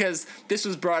funny because this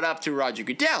was brought up to Roger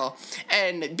Goodell,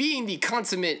 and being the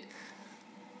consummate,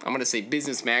 I'm going to say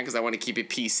businessman because I want to keep it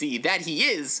PC, that he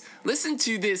is, listen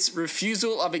to this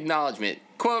refusal of acknowledgement.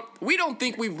 Quote, "We don't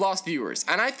think we've lost viewers.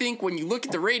 And I think when you look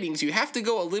at the ratings, you have to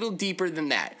go a little deeper than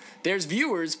that. There's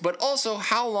viewers, but also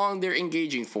how long they're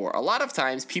engaging for. A lot of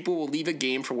times, people will leave a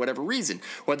game for whatever reason,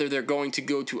 whether they're going to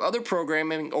go to other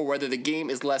programming or whether the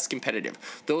game is less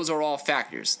competitive. Those are all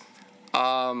factors."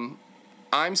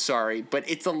 I'm sorry, but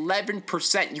it's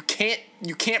 11%.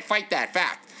 You can't fight that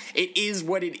fact. It is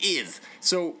what it is.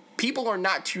 So people are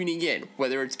not tuning in,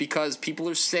 whether it's because people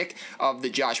are sick of the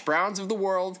Josh Browns of the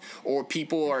world, or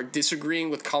people are disagreeing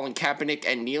with Colin Kaepernick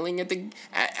and kneeling at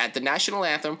the national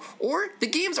anthem, or the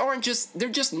games they're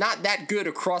just not that good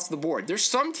across the board. There's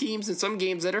some teams and some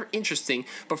games that are interesting,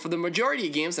 but for the majority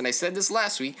of games, and I said this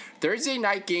last week, Thursday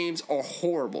night games are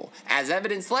horrible, as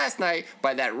evidenced last night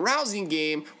by that rousing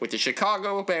game with the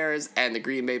Chicago Bears and the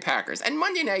Green Bay Packers. And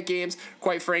Monday night games,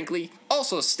 quite frankly,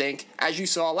 also stink, as you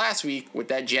saw last week with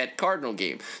that Jet-Cardinal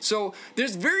game. So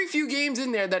there's very few games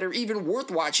in there that are even worth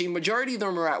watching. Majority of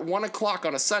them are at 1 o'clock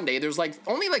on a Sunday. There's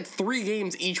only 3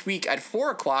 games each week at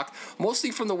 4 o'clock, mostly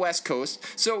from the West Coast.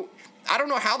 So I don't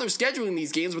know how they're scheduling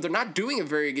these games, but they're not doing a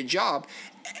very good job.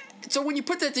 So when you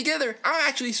put that together, I'm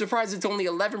actually surprised it's only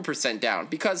 11% down,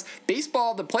 because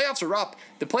baseball, the playoffs are up.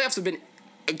 The playoffs have been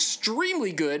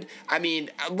extremely good. I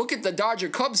mean, look at the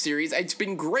Dodger-Cubs series. It's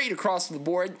been great across the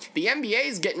board. The NBA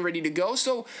is getting ready to go,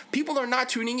 so people are not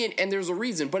tuning in, and there's a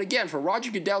reason. But again, for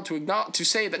Roger Goodell to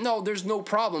say that, no, there's no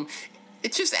problem,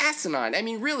 it's just asinine. I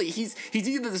mean, really, he's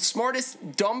either the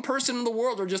smartest dumb person in the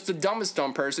world or just the dumbest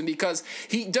dumb person, because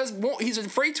he's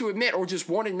afraid to admit or just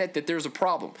won't admit that there's a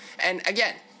problem. And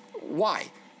again,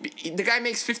 why? The guy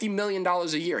makes $50 million a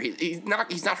year. He's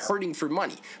not hurting for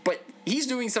money, but he's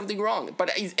doing something wrong. But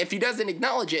if he doesn't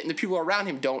acknowledge it and the people around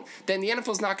him don't, then the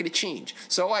NFL's not going to change.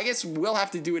 So I guess we'll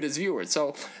have to do it as viewers.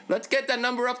 So let's get that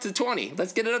number up to 20.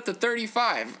 Let's get it up to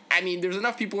 35. I mean, there's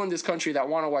enough people in this country that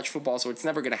want to watch football, so it's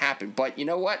never going to happen. But you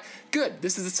know what? Good.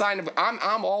 This is a sign of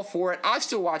I'm all for it. I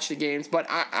still watch the games, but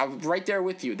I'm right there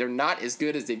with you. They're not as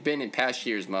good as they've been in past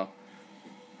years, Mo.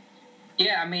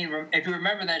 Yeah, I mean, if you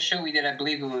remember that show we did, I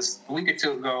believe it was a week or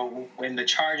two ago, when the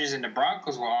Chargers and the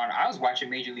Broncos were on, I was watching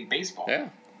Major League Baseball. Yeah.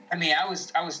 I mean, I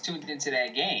was tuned into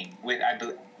that game with I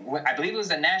believe it was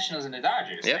the Nationals and the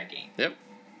Dodgers, that game. Yep.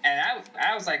 And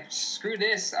I was like, screw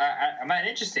this, I'm not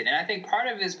interested. And I think part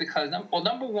of it is because,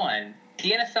 number one,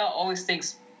 the NFL always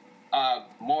thinks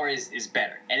more is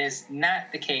better, and it's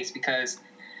not the case, because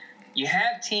you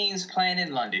have teams playing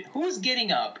in London. Who's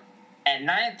getting up at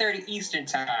 9:30 Eastern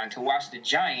time to watch the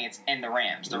Giants and the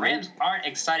Rams. The Rams aren't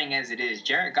exciting as it is.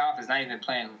 Jared Goff is not even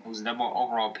playing, who's the number one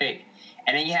overall pick.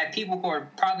 And then you have people who are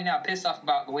probably now pissed off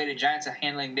about the way the Giants are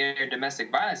handling their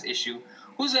domestic violence issue.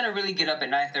 Who's going to really get up at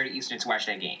 9:30 Eastern to watch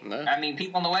that game? No. I mean,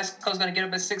 people on the West Coast going to get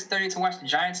up at 6:30 to watch the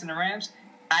Giants and the Rams?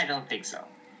 I don't think so.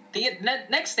 The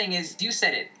next thing is, you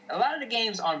said it, a lot of the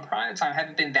games on primetime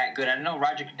haven't been that good. I know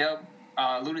Roger Goodell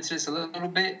alluded to this a little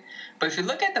bit, but if you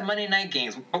look at the Monday night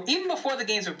games, even before the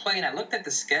games were played, I looked at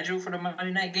the schedule for the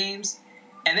Monday night games,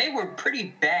 and they were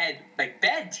pretty bad, like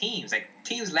bad teams, like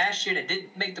teams last year that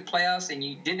didn't make the playoffs and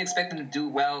you didn't expect them to do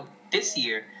well this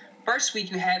year. First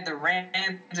week, you had the Rams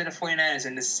and the 49ers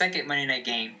in the second Monday night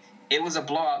game. It was a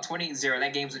blowout, 28-0.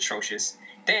 That game was atrocious.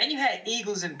 Then you had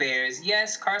Eagles and Bears.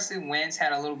 Yes, Carson Wentz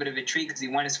had a little bit of intrigue because he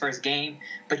won his first game,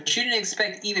 but you didn't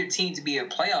expect either team to be a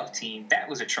playoff team. That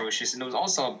was atrocious, and it was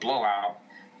also a blowout.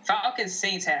 Falcons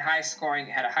Saints had a high scoring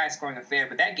affair,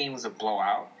 but that game was a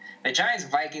blowout. The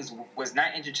Giants-Vikings was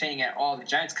not entertaining at all. The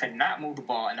Giants could not move the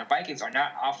ball, and the Vikings are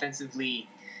not offensively,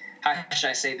 how should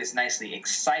I say this nicely,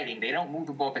 exciting. They don't move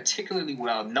the ball particularly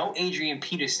well. No Adrian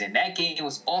Peterson. That game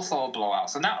was also a blowout.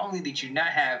 So not only did you not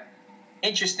have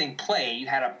interesting play, you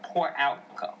had a poor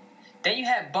outcome. Then you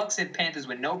had Bucks and Panthers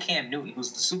with no Cam Newton,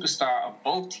 who's the superstar of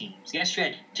both teams. Yes, you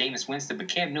had Jameis Winston, but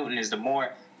Cam Newton is the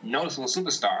more noticeable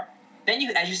superstar. Then,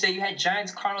 as you said, you had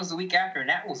Giants-Cardinals the week after, and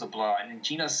that was a blowout, and then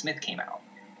Geno Smith came out.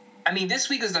 I mean, this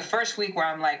week is the first week where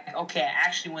I'm like, okay, I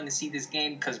actually want to see this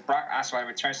game because Brock Osweiler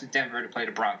returns to Denver to play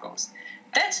the Broncos.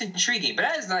 That's intriguing, but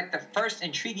that is like the first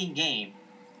intriguing game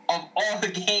of all the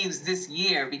games this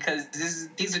year because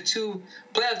these are two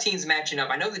playoff teams matching up.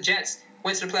 I know the Jets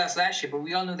went to the playoffs last year, but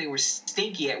we all knew they were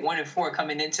stinky at 1-4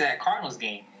 coming into that Cardinals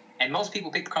game, and most people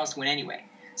picked the Cardinals to win anyway.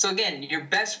 So again, your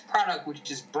best product,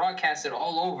 which is broadcasted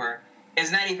all over,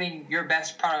 is not even your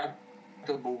best product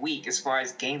of the week as far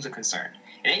as games are concerned.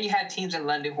 And then you have teams in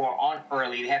London who are on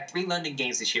early. They have 3 London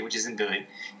games this year, which isn't good.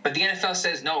 But the NFL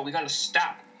says, no, we're going to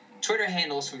stop Twitter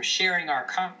handles from sharing our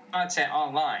content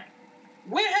online.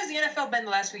 Where has the NFL been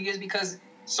the last few years? Because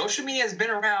social media has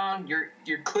been around,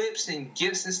 your clips and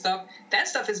GIFs and stuff. That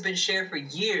stuff has been shared for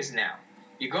years now.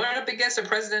 You're going up against a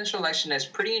presidential election that's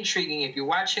pretty intriguing. If you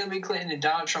watch Hillary Clinton and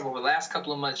Donald Trump over the last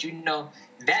couple of months, you know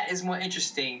that is more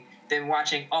interesting than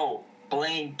watching,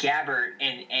 Blaine Gabbert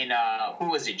and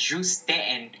who was it, Drew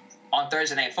Stanton on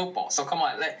Thursday Night Football. So come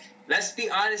on, let's be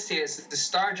honest here. It's the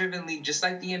star-driven league, just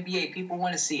like the NBA. People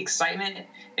want to see excitement.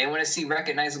 They want to see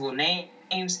recognizable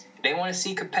names. They want to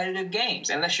see competitive games,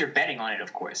 unless you're betting on it,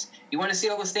 of course. You want to see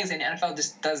all those things, and the NFL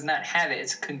just does not have it.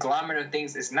 It's a conglomerate of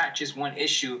things. It's not just one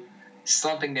issue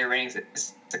slumping their ratings.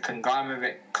 It's a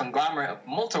conglomerate of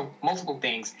multiple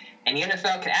things, and the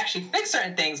NFL can actually fix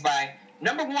certain things by,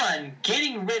 number one,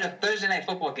 getting rid of Thursday Night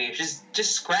Football games.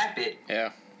 Just scrap it.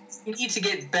 Yeah. You need to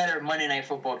get better Monday Night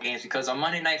Football games because on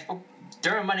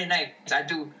during Monday night, I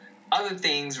do other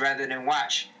things rather than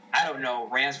watch, I don't know,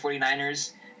 Rams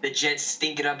 49ers, the Jets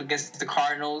stinking up against the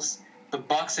Cardinals, the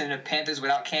Bucks and the Panthers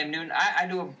without Cam Newton. I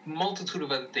do a multitude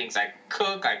of other things. I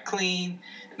cook, I clean,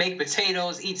 make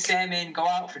potatoes, eat salmon, go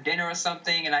out for dinner or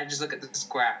something, and I just look at the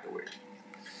score afterward.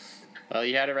 Well,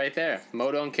 you had it right there.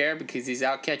 Mo don't care because he's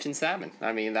out catching salmon.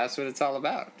 I mean, that's what it's all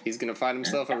about. He's going to find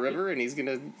himself a river and he's going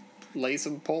to lay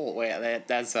some pole. Wait,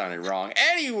 that sounded wrong.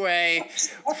 Anyway,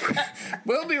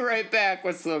 we'll be right back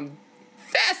with some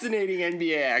fascinating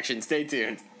NBA action. Stay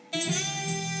tuned.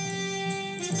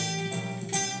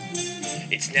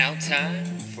 It's now time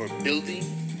for Building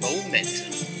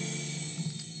Momentum.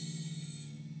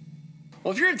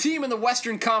 Well, if you're a team in the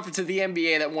Western Conference of the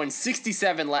NBA that won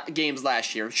 67 games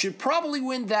last year, should probably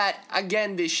win that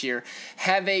again this year,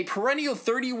 have a perennial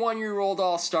 31-year-old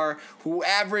all-star who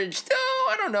averaged,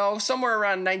 somewhere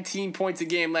around 19 points a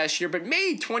game last year, but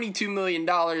made $22 million,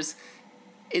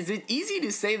 is it easy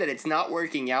to say that it's not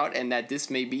working out and that this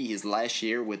may be his last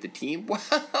year with the team?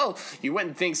 Well, you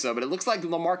wouldn't think so, but it looks like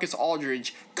LaMarcus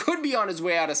Aldridge could be on his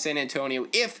way out of San Antonio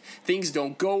if things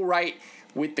don't go right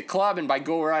with the club, and by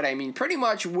go right, I mean pretty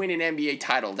much win an NBA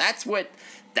title. That's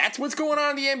what's going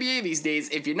on in the NBA these days.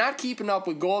 If you're not keeping up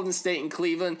with Golden State and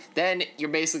Cleveland, then you're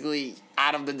basically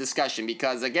out of the discussion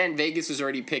because, again, Vegas has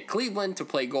already picked Cleveland to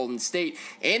play Golden State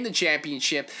in the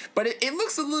championship, but it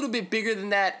looks a little bit bigger than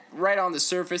that right on the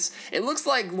surface. It looks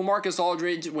like LaMarcus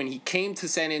Aldridge, when he came to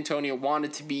San Antonio,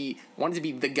 wanted to be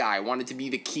the guy, wanted to be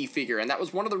the key figure, and that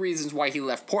was one of the reasons why he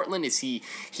left Portland, is he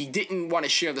didn't want to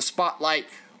share the spotlight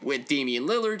with Damian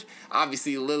Lillard.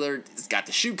 Obviously, Lillard's got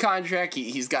the shoe contract.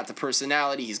 He's got the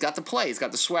personality. He's got the play. He's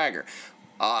got the swagger.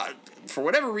 for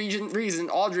whatever reason,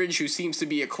 Aldridge, who seems to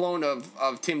be a clone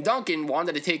of Tim Duncan,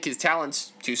 wanted to take his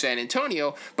talents to San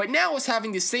Antonio, but now is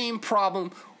having the same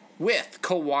problem with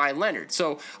Kawhi Leonard.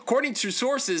 So, according to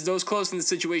sources, those close in the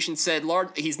situation said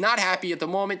he's not happy at the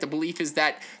moment. The belief is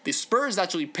that the Spurs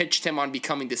actually pitched him on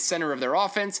becoming the center of their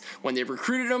offense when they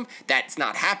recruited him. That's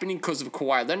not happening because of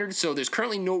Kawhi Leonard. So, there's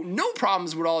currently no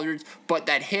problems with Aldridge, but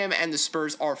that him and the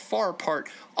Spurs are far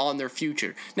apart on their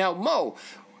future. Now, Mo,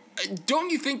 don't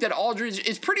you think that Aldridge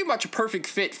is pretty much a perfect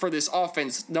fit for this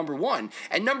offense, number one?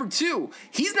 And number two,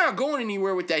 he's not going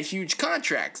anywhere with that huge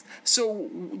contract. So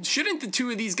shouldn't the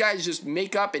two of these guys just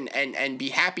make up and be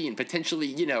happy and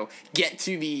potentially, get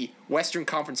to the Western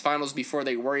Conference Finals before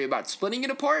they worry about splitting it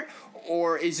apart?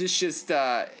 Or is this just,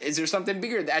 is there something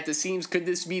bigger at the seams? Could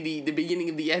this be the beginning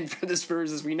of the end for the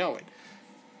Spurs as we know it?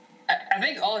 I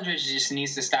think Aldridge just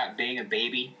needs to stop being a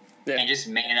baby. Yeah. And just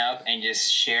man up and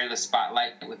just share the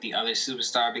spotlight with the other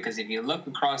superstar. Because if you look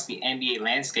across the NBA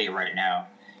landscape right now,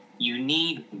 you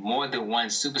need more than one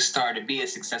superstar to be a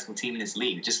successful team in this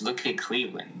league. Just look at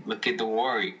Cleveland. Look at the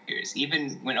Warriors.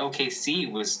 Even when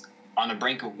OKC was on the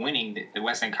brink of winning the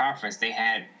Western Conference, they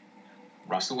had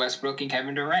Russell Westbrook and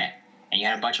Kevin Durant. And you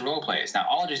had a bunch of role players. Now,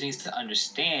 Aldridge needs to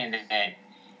understand that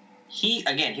he's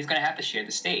going to have to share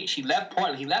the stage. He left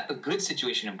Portland. He left a good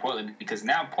situation in Portland because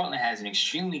now Portland has an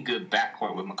extremely good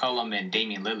backcourt with McCollum and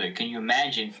Damian Lillard. Can you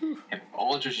imagine if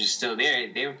Aldridge is still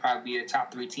there? They would probably be a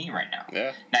top 3 team right now.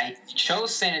 Yeah. Now, he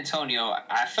chose San Antonio.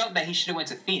 I felt that he should have went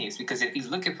to Phoenix because if he's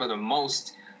looking for the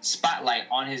most spotlight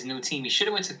on his new team, he should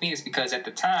have went to Phoenix because at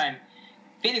the time,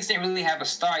 Phoenix didn't really have a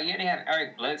star. Yeah, they have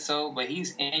Eric Bledsoe, but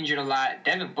he's injured a lot.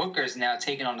 Devin Booker is now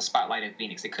taking on the spotlight in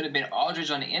Phoenix. It could have been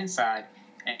Aldridge on the inside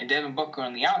and Devin Booker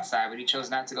on the outside, but he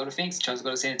chose not to go to Phoenix. He chose to go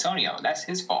to San Antonio. That's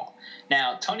his fault.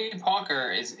 Now, Tony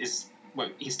Parker is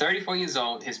he's 34 years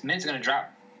old. His minutes are going to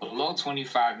drop below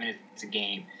 25 minutes a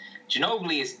game.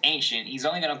 Ginobili is ancient. He's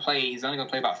only going to play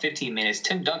about 15 minutes.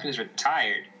 Tim Duncan is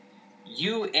retired.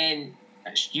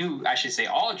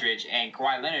 Aldridge and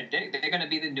Kawhi Leonard, they're going to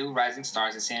be the new rising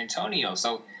stars in San Antonio.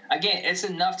 So, again, it's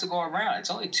enough to go around.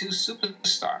 It's only 2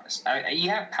 superstars. You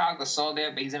have Pau Gasol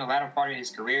there, but he's in the latter part of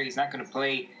his career. He's not going to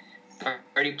play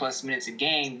 30-plus minutes a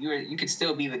game. You could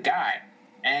still be the guy.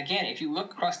 And, again, if you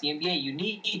look across the NBA, you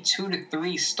need 2 to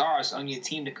 3 stars on your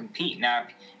team to compete. Now,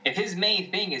 if his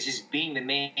main thing is just being the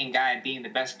main guy and being the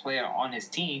best player on his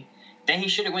team, then he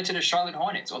should have went to the Charlotte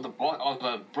Hornets or the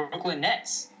Brooklyn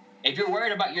Nets. If you're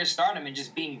worried about your stardom and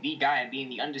just being the guy and being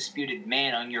the undisputed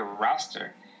man on your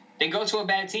roster, then go to a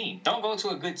bad team. Don't go to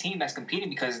a good team that's competing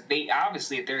because they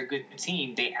obviously, if they're a good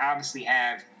team, they obviously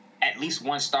have at least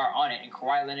one star on it, and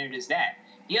Kawhi Leonard is that.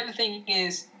 The other thing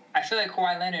is, I feel like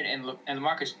Kawhi Leonard and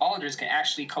LaMarcus Aldridge can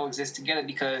actually coexist together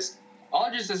because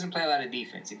Aldridge doesn't play a lot of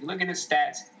defense. If you look at his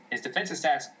stats, his defensive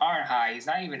stats aren't high. He's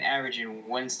not even averaging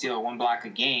 1 steal, 1 block a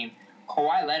game.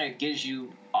 Kawhi Leonard gives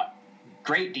you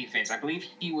great defense. I believe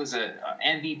he was a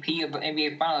MVP of the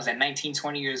NBA Finals at 19,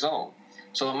 20 years old.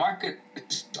 So LaMarcus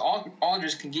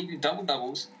Aldridge can give you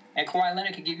double-doubles, and Kawhi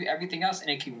Leonard can give you everything else, and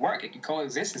it can work. It can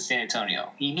coexist in San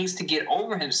Antonio. He needs to get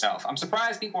over himself. I'm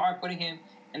surprised people aren't putting him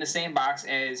in the same box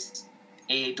as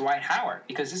a Dwight Howard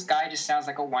because this guy just sounds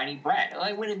like a whiny brat.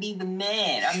 I want to be the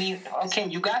man. I mean, okay,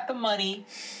 you got the money.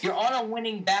 You're on a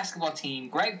winning basketball team.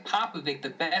 Greg Popovich, the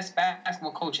best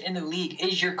basketball coach in the league,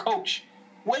 is your coach.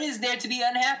 What is there to be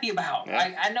unhappy about?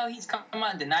 Yeah. I know he's come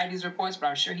out and denied these reports, but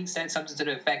I'm sure he said something to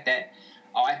the effect that,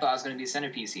 I thought I was going to be a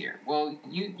centerpiece here. Well,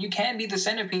 you can be the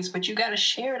centerpiece, but you got to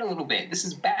share it a little bit. This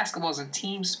is basketball. It's a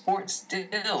team sport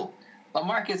still.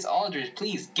 LaMarcus Aldridge,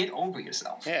 please get over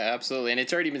yourself. Yeah, absolutely. And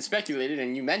it's already been speculated,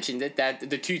 and you mentioned it, that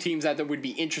the 2 teams that would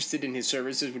be interested in his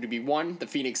services would be 1, the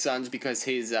Phoenix Suns, because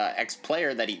his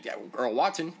ex-player, Earl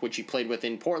Watson, which he played with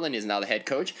in Portland, is now the head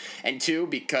coach. And 2,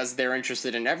 because they're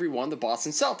interested in everyone, the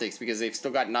Boston Celtics, because they've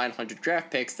still got 900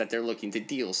 draft picks that they're looking to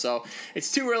deal. So it's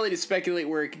too early to speculate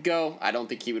where it could go. I don't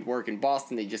think he would work in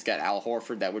Boston. They just got Al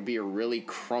Horford. That would be a really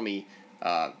crummy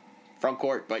front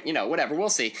court, but whatever, we'll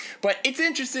see. But it's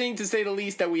interesting to say the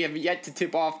least that we have yet to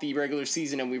tip off the regular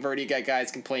season, and we've already got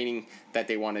guys complaining that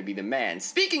they want to be the man.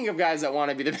 Speaking of guys that want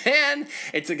to be the man,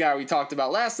 it's a guy we talked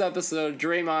about last episode,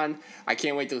 Draymond. I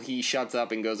can't wait till he shuts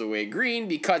up and goes away green,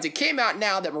 because it came out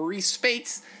now that Maurice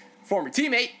Spates, former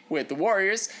teammate with the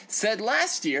Warriors, said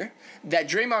last year that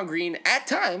Draymond Green, at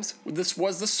times, this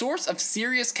was the source of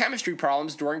serious chemistry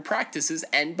problems during practices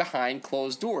and behind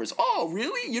closed doors. Oh,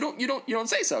 really? You don't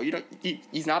say so.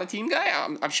 He's not a team guy?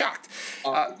 I'm shocked.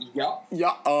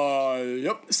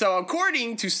 Yep. So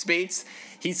according to Spates,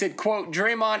 he said, quote,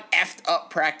 Draymond effed up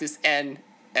practice and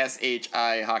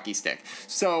SHI hockey stick.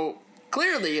 So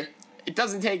clearly, it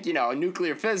doesn't take, a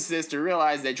nuclear physicist to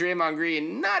realize that Draymond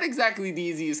Green, not exactly the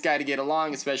easiest guy to get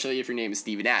along, especially if your name is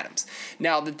Steven Adams.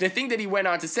 Now, the thing that he went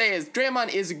on to say is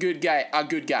Draymond is a good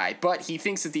guy, but he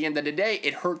thinks at the end of the day,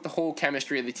 it hurt the whole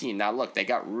chemistry of the team. Now, look, they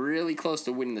got really close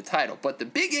to winning the title, but the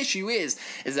big issue is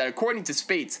that according to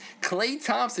Spates, Klay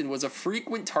Thompson was a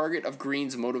frequent target of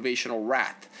Green's motivational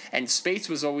wrath, and Spates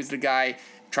was always the guy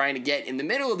trying to get in the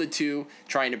middle of the two,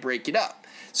 trying to break it up.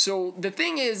 So the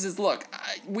thing is look,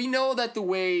 we know that the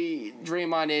way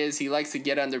Draymond is, he likes to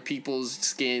get under people's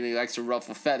skin, he likes to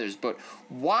ruffle feathers, but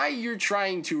why you're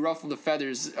trying to ruffle the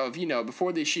feathers of,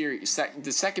 before this year,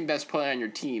 the second best player on your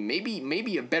team,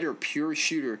 maybe a better pure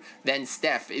shooter than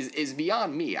Steph is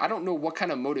beyond me. I don't know what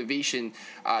kind of motivation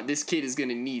this kid is going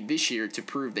to need this year to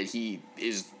prove that he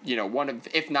is, one of,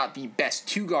 if not the best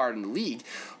two guard in the league,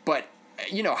 but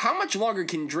how much longer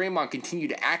can Draymond continue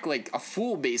to act like a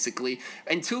fool, basically,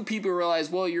 until people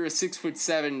realize, well, you're a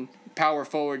 6'7" power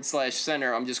forward /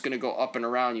 center. I'm just going to go up and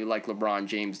around you like LeBron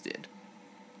James did.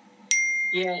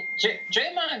 Yeah,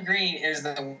 Draymond Green is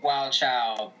the wild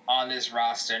child on this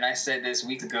roster, and I said this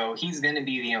week ago, he's going to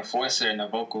be the enforcer and the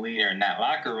vocal leader in that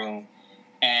locker room,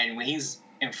 and when he's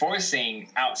enforcing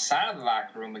outside of the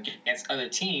locker room against other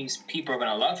teams, people are going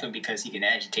to love him because he can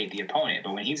agitate the opponent.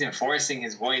 But when he's enforcing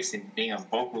his voice and being a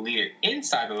vocal leader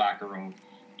inside the locker room,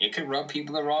 it could rub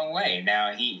people the wrong way.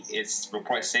 Now, it's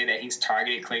reports say that he's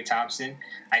targeted Klay Thompson.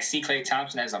 I see Klay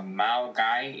Thompson as a mild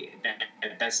guy.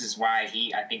 This is why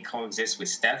he, I think, coexists with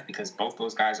Steph, because both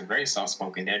those guys are very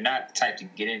soft-spoken. They're not the type to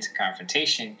get into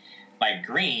confrontation like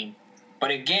Green. But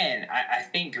again, I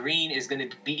think Green is going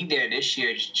to be there this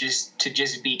year just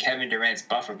to be Kevin Durant's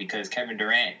buffer, because Kevin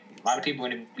Durant, a lot of people are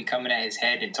going to be coming at his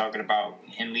head and talking about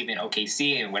him leaving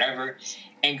OKC and whatever.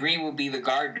 And Green will be the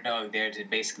guard dog there to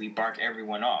basically bark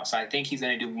everyone off. So I think he's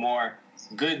going to do more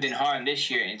good than harm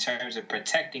this year in terms of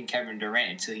protecting Kevin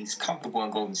Durant until he's comfortable in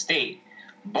Golden State.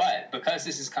 But because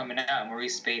this is coming out,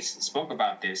 Maurice Spates spoke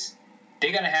about this,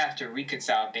 they're going to have to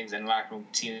reconcile things in the locker room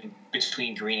team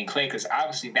between Green and Klay, because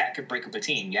obviously that could break up a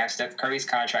team. You have Steph Curry's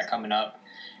contract coming up,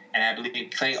 and I believe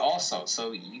Klay also.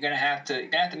 So you're going to have to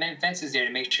mend fences there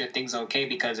to make sure things are okay,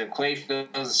 because if Klay feels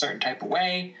a certain type of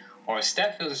way or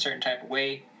Steph feels a certain type of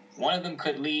way, one of them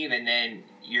could leave, and then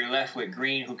you're left with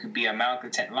Green, who could be a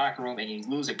malcontent in the locker room, and you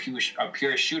lose a pure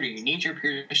shooter. You need your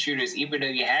pure shooters, even though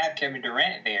you have Kevin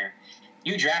Durant there.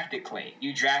 You drafted Klay.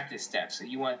 You drafted Steph. So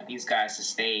you want these guys to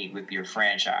stay with your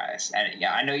franchise. And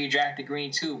yeah, I know you drafted Green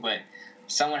too, but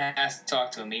someone has to talk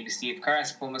to him. Maybe Steve Kerr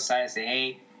has to pull him aside and say,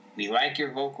 hey, we like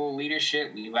your vocal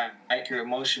leadership. We like your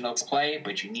emotional play,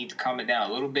 but you need to calm it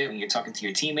down a little bit when you're talking to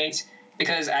your teammates.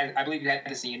 Because I believe you had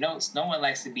this in your notes. No one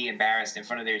likes to be embarrassed in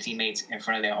front of their teammates, in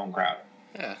front of their home crowd.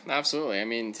 Yeah, absolutely. I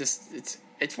mean,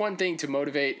 it's one thing to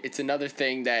motivate. It's another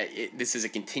thing that this is a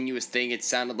continuous thing. It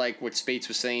sounded like what Spates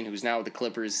was saying, who's now with the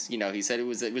Clippers. He said it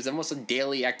was almost a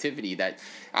daily activity. That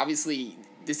obviously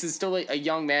this is still a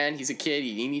young man. He's a kid.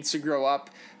 He needs to grow up.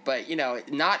 But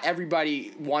not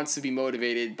everybody wants to be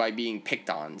motivated by being picked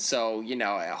on. So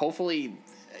hopefully,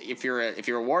 if you're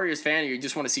a Warriors fan or you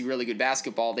just want to see really good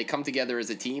basketball, they come together as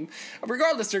a team.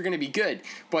 Regardless, they're going to be good.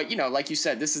 But like you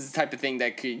said, this is the type of thing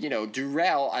that could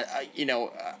derail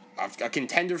a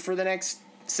contender for the next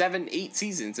 7-8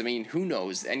 seasons. I mean, who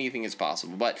knows? Anything is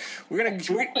possible. But we're gonna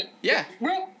yeah.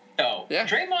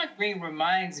 Draymond Green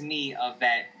reminds me of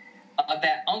that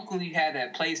uncle you have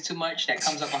that plays too much, that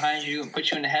comes up behind you and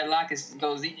puts you in the headlock and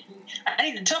goes, I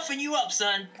need to toughen you up,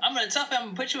 son. I'm going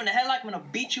to put you in the headlock. I'm going to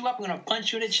beat you up. I'm going to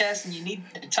punch you in the chest, and you need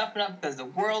to toughen up because the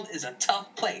world is a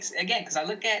tough place. Again, because I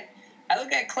look at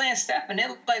Klay and Steph, and they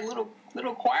look like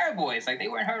little choir boys. Like, they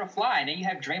weren't hurt to fly. And then you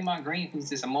have Draymond Green, who's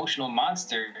this emotional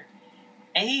monster.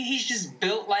 And he's just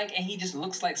built like, and he just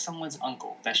looks like someone's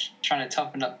uncle that's trying to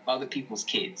toughen up other people's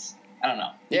kids. I don't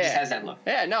know. He just has that look.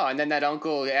 Yeah, no. And then that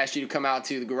uncle asks you to come out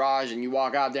to the garage, and you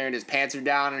walk out there, and his pants are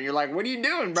down, and you're like, what are you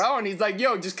doing, bro? And he's like,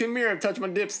 yo, just come here and touch my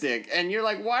dipstick. And you're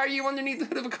like, why are you underneath the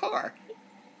hood of a car?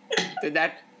 Did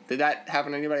that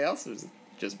happen to anybody else, or was it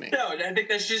just me? No, I think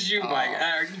that's just you, Mike.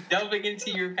 Are you delving into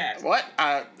your past? What?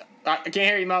 I can't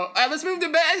hear you, Mo. Let's move to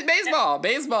baseball.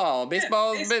 Baseball.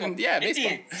 Baseball.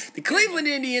 The Cleveland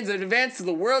Indians have advanced to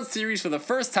the World Series for the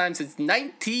first time since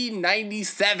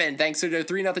 1997, thanks to their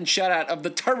 3-0 shutout of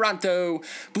the Toronto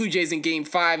Blue Jays in Game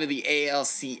 5 of the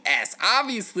ALCS.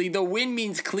 Obviously, the win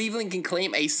means Cleveland can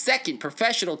claim a second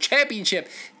professional championship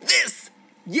this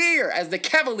year, as the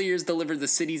Cavaliers delivered the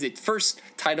city's first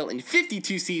title in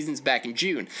 52 seasons back in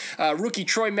June. Rookie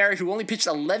Troy Merritt, who only pitched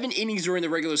 11 innings during the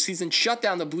regular season, shut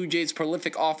down the Blue Jays'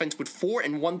 prolific offense with 4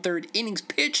 1/3 innings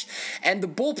pitched, and the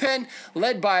bullpen,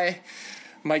 led by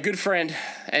my good friend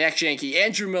and ex-Yankee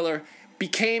Andrew Miller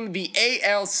became the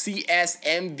ALCS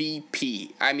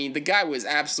MVP. I mean, the guy was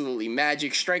absolutely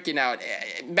magic, striking out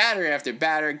batter after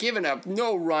batter, giving up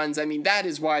no runs. I mean, that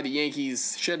is why the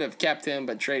Yankees should have kept him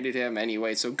but traded him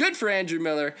anyway. So good for Andrew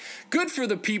Miller. Good for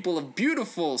the people of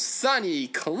beautiful, sunny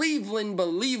Cleveland,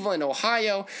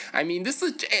 Ohio. I mean,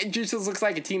 it just looks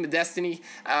like a team of destiny.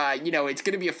 It's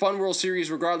going to be a fun World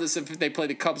Series regardless if they play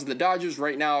the Cubs or the Dodgers.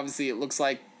 Right now, obviously, it looks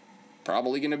like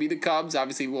probably going to be the Cubs.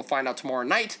 Obviously, we'll find out tomorrow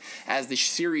night as the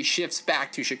series shifts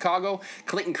back to Chicago.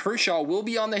 Clayton Kershaw will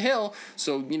be on the hill,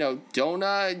 so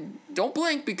don't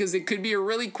blink because it could be a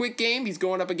really quick game. He's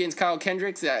going up against Kyle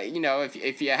Kendricks.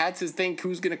 If you had to think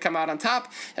who's going to come out on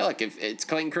top, look, if it's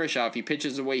Clayton Kershaw, if he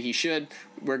pitches the way he should,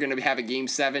 we're going to have a Game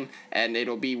 7, and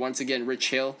it'll be once again Rich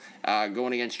Hill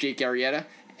going against Jake Arrieta.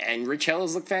 And Rich Hill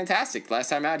has looked fantastic. Last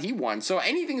time out, he won. So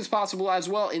anything is possible as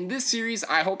well in this series.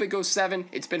 I hope it goes 7.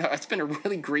 It's been a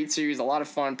really great series, a lot of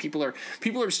fun. People are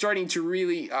starting to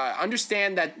really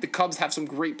understand that the Cubs have some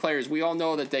great players. We all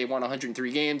know that they won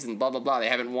 103 games and blah blah blah. They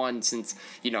haven't won since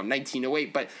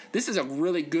 1908. But this is a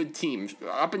really good team,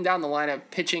 up and down the lineup,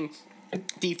 pitching,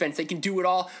 defense. They can do it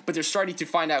all, but they're starting to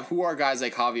find out who are guys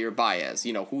like Javier Baez,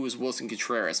 who is Wilson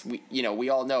Contreras. We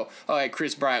all know,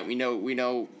 Chris Bryant. We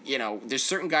know, there's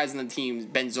certain guys in the team,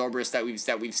 Ben Zobrist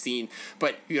that we've seen,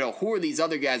 but who are these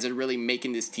other guys that are really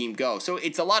making this team go? So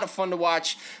it's a lot of fun to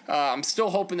watch. I'm still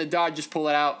hoping the Dodgers pull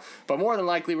it out, but more than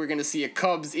likely we're going to see a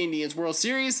Cubs-Indians World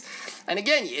Series. And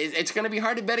again, it's going to be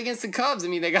hard to bet against the Cubs. I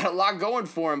mean, they got a lot going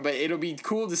for them, but it'll be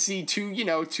cool to see two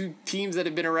teams that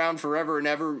have been around forever and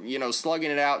ever,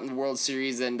 slugging it out in the World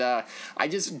Series. And I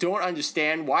just don't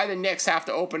understand why the Knicks have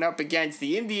to open up against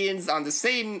the Indians on the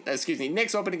same,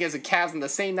 Knicks open against the Cavs on the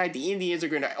same night the Indians are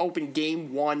going to open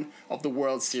Game 1 of the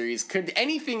World Series. Could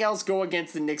anything else go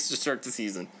against the Knicks to start the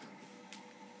season?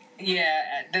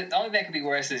 Yeah, the only thing that could be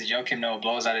worse is Joakim Noah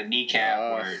blows out a kneecap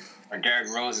or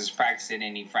Derrick Rose is practicing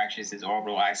and he fractures his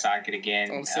orbital eye socket again.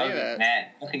 Don't say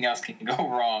that. Nothing else can go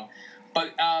wrong.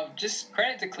 But just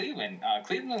credit to Cleveland.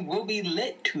 Cleveland will be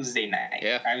lit Tuesday night.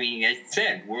 Yeah. I mean, as I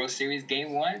said, World Series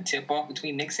Game 1, tip-off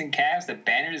between Knicks and Cavs. The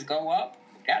banners go up.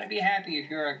 Got to be happy if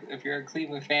you're a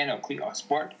Cleveland fan or a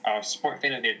sport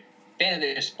fan of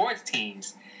their sports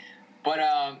teams.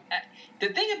 But the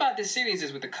thing about this series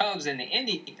is with the Cubs and the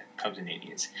Indians,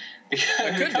 because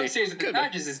the Cubs series with the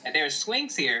Dodgers is that there are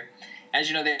swings here. As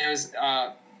you know, there's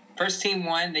first team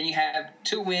won, then you have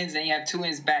 2 wins, then you have 2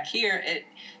 wins back here.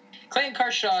 Clayton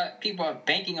Kershaw, people are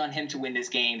banking on him to win this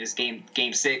game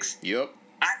 6. Yep.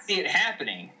 I see it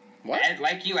happening. What?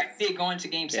 Like you, I see it going to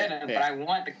Game 7, but I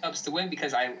want the Cubs to win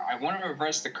because I want to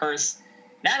reverse the curse,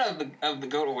 not of the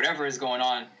GOAT or whatever is going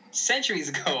on centuries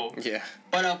ago,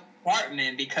 but of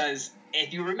Bartman, because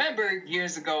if you remember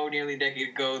years ago, nearly a decade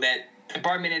ago, that the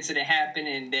Bartman incident happened,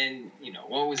 and then,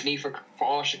 woe was me for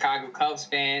all Chicago Cubs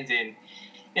fans, and,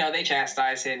 they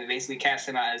chastised him and basically cast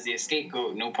him out as the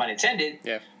scapegoat, no pun intended.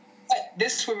 Yeah. But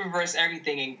this would reverse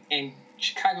everything, and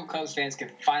Chicago Cubs fans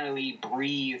can finally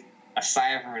breathe a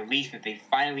sigh of relief if they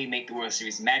finally make the World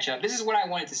Series matchup. This is what I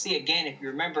wanted to see again. If you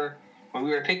remember, when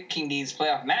we were picking these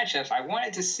playoff matchups, I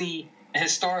wanted to see a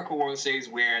historical World Series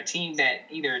where teams that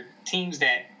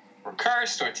were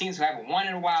cursed or teams who haven't won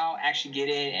in a while actually get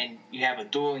in, and you have a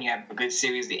duel and you have a good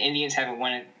series. The Indians haven't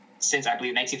won it since, I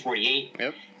believe, 1948.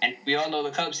 Yep. And we all know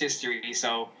the Cubs' history,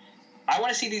 so I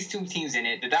want to see these 2 teams in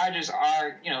it. The Dodgers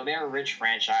are, they're a rich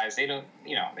franchise. They don't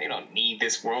need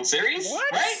this World Series.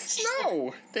 What? Right?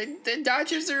 No. The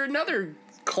Dodgers are another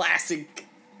classic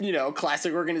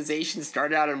organization,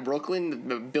 started out in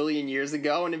Brooklyn a billion years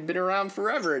ago and have been around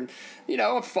forever. And,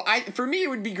 for me, it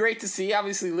would be great to see,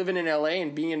 obviously, living in LA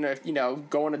and being,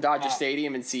 going to Dodger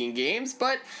Stadium and seeing games.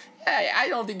 But, hey, I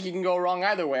don't think you can go wrong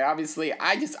either way. Obviously,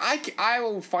 I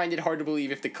will find it hard to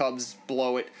believe if the Cubs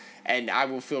blow it. And I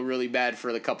will feel really bad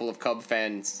for the couple of Cub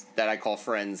fans that I call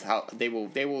friends. How they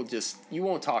will just, you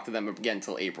won't talk to them again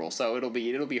until April. So it'll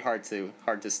be hard to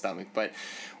stomach. But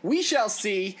we shall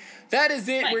see. That is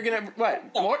it. We're gonna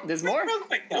more? There's more. Real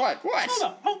quick, though. What?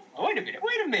 Hold on. Wait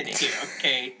a minute here.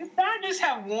 Okay, the Dodgers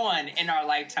have won in our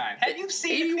lifetime. Have you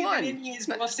seen the Cleveland Indians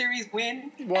World Series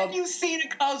win? Have you seen the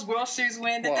Cubs World Series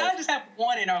win? The Dodgers have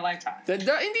won in our lifetime. The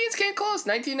Indians came close.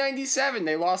 1997,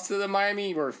 they lost to the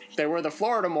Miami, or they were the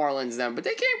Florida Marlins then, but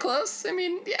they came close. I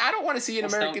mean, I don't want to see an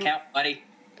American. Don't count, buddy.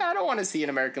 I don't want to see an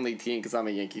American League team because I'm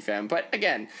a Yankee fan. But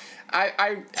again,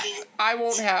 I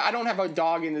don't have a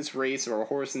dog in this race or a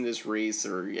horse in this race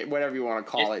or whatever you want to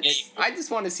call it. I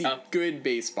just want to see good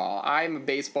baseball. I'm a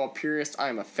baseball purist.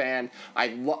 I'm a fan.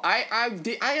 I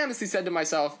honestly said to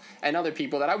myself and other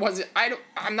people that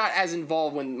I'm not as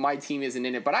involved when my team isn't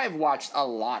in it, but I've watched a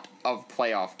lot of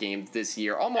playoff games this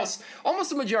year. Almost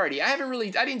the majority. I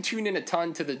didn't tune in a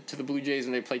ton to the Blue Jays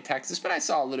when they played Texas, but I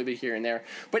saw a little bit here and there.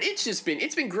 But it's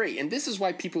been great, and this is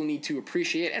why people need to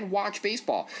appreciate and watch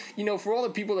baseball. For all the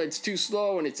people that's too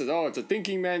slow and it's a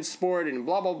thinking man's sport and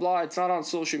blah blah blah, it's not on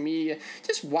social media.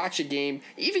 Just watch a game.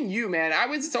 Even you, man, I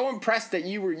was so impressed that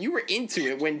you were into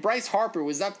it when Bryce Harper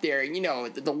was up there.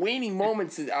 The waning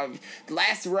moments of the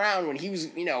last round when he was,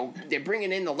 they're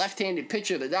bringing in the left-handed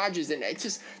pitcher of the Dodgers, and it's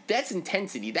just that's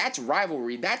intensity, that's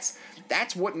rivalry, that's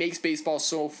what makes baseball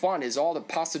so fun, is all the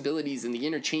possibilities and the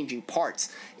interchanging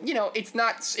parts. It's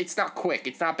not quick.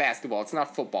 It's not basketball. It's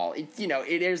not football.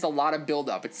 There's a lot of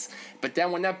buildup. But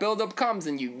then when that buildup comes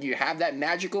and you have that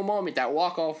magical moment, that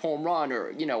walk-off home run,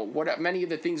 or what many of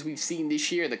the things we've seen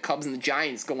this year, the Cubs and the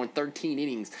Giants going 13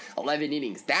 innings, 11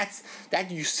 innings. That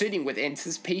you sitting with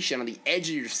anticipation on the edge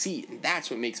of your seat, and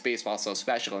that's what makes baseball so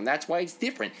special, and that's why it's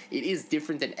different. It is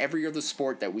different than every other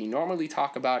sport that we normally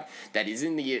talk about. That is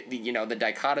in the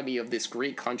dichotomy of this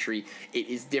great country. It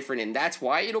is different, and that's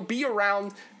why it'll be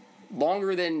around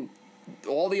longer than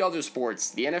all the other sports.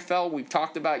 The NFL, we've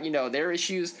talked about, their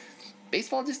issues.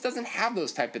 Baseball just doesn't have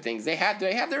those type of things. They have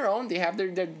their own. They have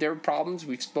their problems.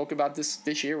 We've spoke about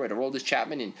this year with Aroldis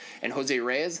Chapman and Jose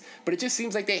Reyes, but it just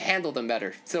seems like they handle them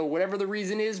better. So whatever the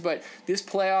reason is, but this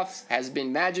playoffs has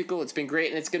been magical. It's been great,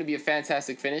 and it's going to be a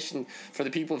fantastic finish. And for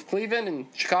the people of Cleveland and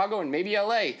Chicago and maybe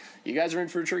LA, you guys are in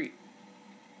for a treat.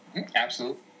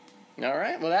 Absolutely. All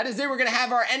right. Well, that is it. We're going to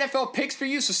have our NFL picks for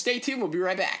you, so stay tuned. We'll be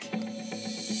right back.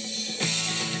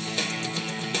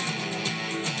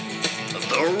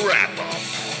 The wrap-up.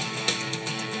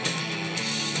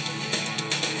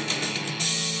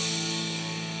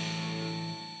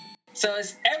 So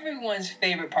it's everyone's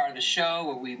favorite part of the show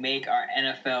where we make our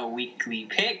NFL weekly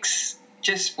picks.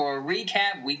 Just for a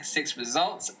recap, Week 6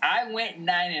 results. I went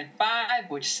 9-5,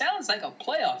 which sounds like a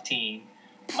playoff team.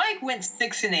 Mike went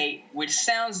 6-8, which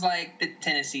sounds like the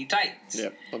Tennessee Titans.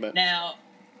 Yep, I bet. Now,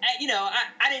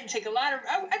 I didn't take a lot of.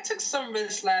 I took some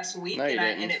risks last week,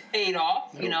 and it paid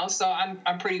off. Nope. So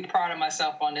I'm pretty proud of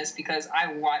myself on this because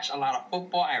I watch a lot of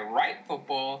football. I write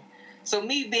football. So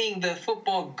me being the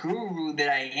football guru that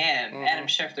I am, Adam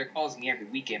Schefter calls me every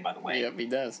weekend. By the way, yep, he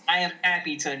does. I am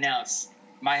happy to announce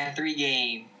my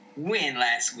 3-game win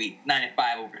last week,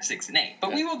 9-5 over 6-8.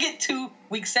 But we will get to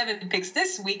Week 7 picks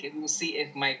this week, and we'll see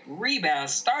if Mike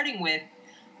rebounds. Starting with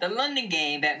the London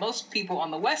game that most people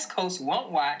on the West Coast won't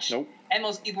watch, and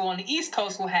most people on the East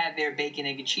Coast will have their bacon,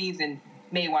 egg, and cheese and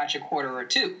may watch a quarter or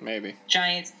two. Maybe.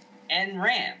 Giants and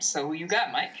Rams. So who you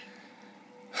got, Mike?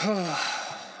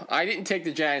 I didn't take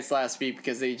the Giants last week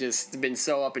because they just been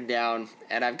so up and down,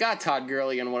 and I've got Todd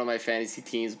Gurley on one of my fantasy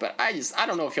teams, but I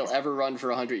don't know if he'll ever run for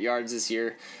 100 yards this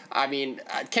year. I mean,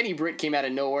 Kenny Britt came out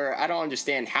of nowhere. I don't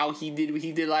understand how he did what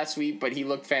he did last week, but he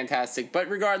looked fantastic. But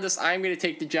regardless, I'm going to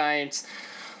take the Giants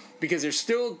because they're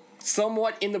still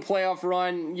somewhat in the playoff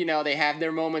run. They have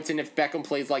their moments, and if Beckham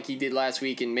plays like he did last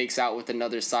week and makes out with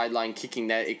another sideline kicking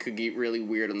net, it could get really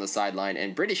weird on the sideline,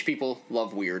 and British people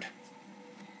love weird.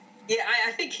 Yeah,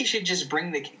 I think he should just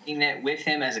bring the kicking net with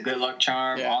him as a good luck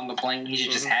charm on the plane. He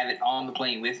should just have it on the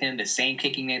plane with him, the same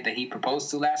kicking net that he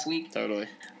proposed to last week. Totally.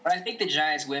 But I think the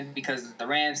Giants win because the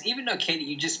Rams, even though Katie,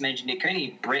 you just mentioned it,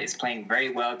 Kenny Britt is playing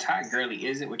very well. Todd Gurley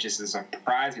isn't, which is a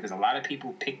surprise because a lot of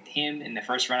people picked him in the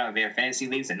first round of their fantasy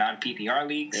leagues and non-PPR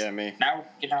leagues. Yeah, me. Now we're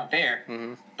getting out there.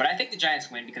 Mm-hmm. But I think the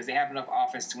Giants win because they have enough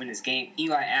offense to win this game.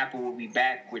 Eli Apple will be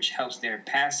back, which helps their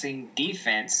passing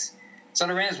defense. So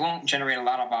the Rams won't generate a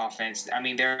lot of offense. I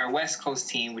mean, they're a West Coast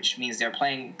team, which means they're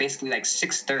playing basically like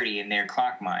 6:30 in their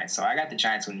clock mind. So I got the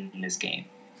Giants winning this game.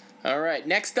 All right,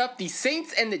 next up, the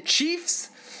Saints and the Chiefs.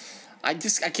 I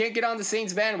can't get on the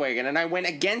Saints bandwagon, and I went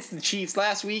against the Chiefs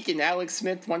last week, and Alex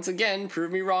Smith once again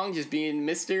proved me wrong, just being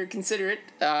Mr. Considerate.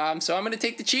 So I'm going to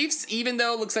take the Chiefs, even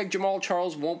though it looks like Jamal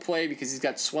Charles won't play because he's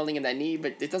got swelling in that knee,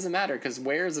 but it doesn't matter because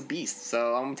Ware is a beast,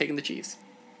 so I'm taking the Chiefs.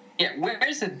 Yeah,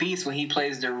 where's the beast when he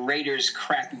plays the Raiders'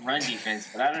 crappy run defense?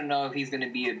 But I don't know if he's going to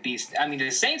be a beast. I mean,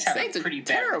 the Saints have a pretty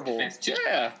bad defense, too.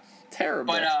 Yeah,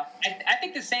 terrible. But I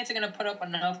think the Saints are going to put up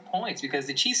enough points because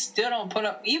the Chiefs still don't put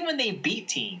up, even when they beat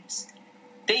teams,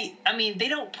 they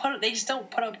just don't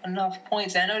put up enough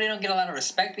points. I know they don't get a lot of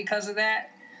respect because of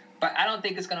that, but I don't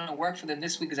think it's going to work for them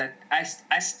this week because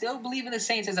I still believe in the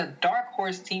Saints as a dark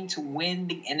horse team to win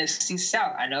the NFC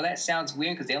South. I know that sounds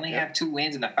weird because they only have 2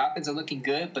 wins and the Falcons are looking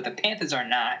good, but the Panthers are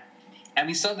not. And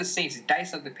we saw the Saints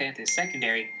dice up the Panthers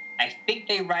secondary. I think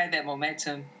they ride that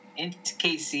momentum into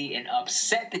KC and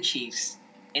upset the Chiefs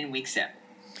in Week 7.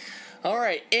 All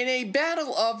right, in a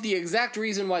battle of the exact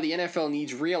reason why the NFL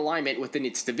needs realignment within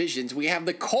its divisions, we have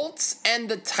the Colts and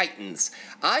the Titans.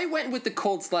 I went with the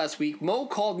Colts last week. Mo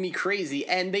called me crazy,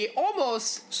 and they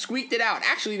almost squeaked it out.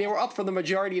 Actually, they were up for the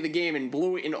majority of the game and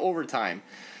blew it in overtime.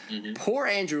 Mm-hmm. Poor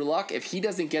Andrew Luck, if he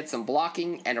doesn't get some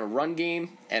blocking and a run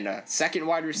game and a second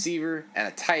wide receiver and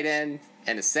a tight end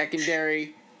and a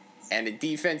secondary and a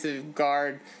defensive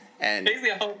guard and a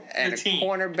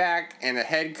cornerback and a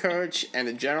head coach and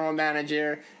a general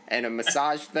manager and a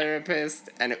massage therapist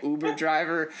and an Uber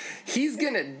driver, he's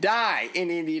going to die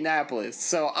in Indianapolis.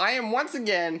 So I am once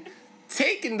again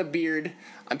taking the beard.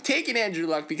 I'm taking Andrew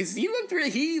Luck because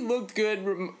he looked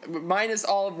good, minus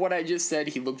all of what I just said.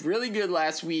 He looked really good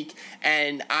last week.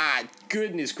 And,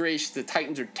 goodness gracious, the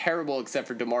Titans are terrible except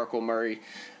for DeMarco Murray.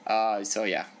 So,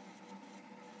 yeah.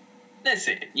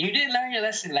 Listen, you didn't learn your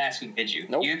lesson last week, did you?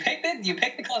 Nope. You picked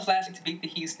the Colts last week to beat the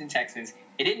Houston Texans.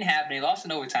 It didn't happen. They lost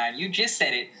in overtime. You just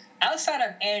said it. Outside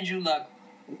of Andrew Luck,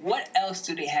 what else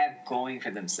do they have going for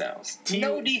themselves?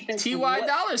 No defense. T.Y.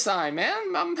 Dollar Sign,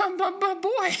 man.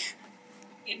 Boy.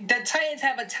 The Titans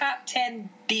have a top 10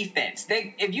 defense.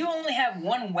 If you only have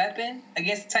one weapon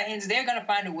against the Titans, they're going to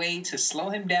find a way to slow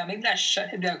him down. Maybe not shut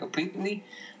him down completely,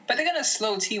 but they're going to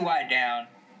slow T.Y. down.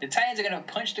 The Titans are going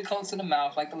to punch the Colts in the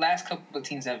mouth like the last couple of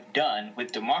teams have done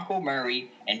with DeMarco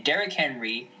Murray and Derrick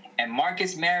Henry and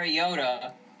Marcus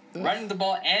Mariota running the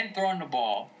ball and throwing the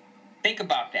ball. Think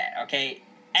about that, okay?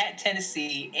 At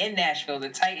Tennessee, in Nashville, the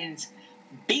Titans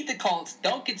beat the Colts.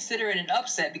 Don't consider it an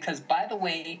upset because, by the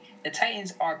way, the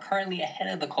Titans are currently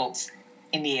ahead of the Colts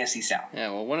in the AFC South. Yeah,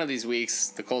 well, one of these weeks,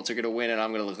 the Colts are going to win, and I'm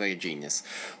going to look like a genius.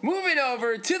 Moving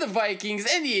over to the Vikings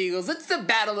and the Eagles, it's the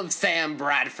Battle of Sam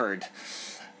Bradford.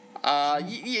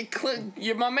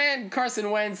 My man Carson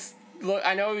Wentz, look,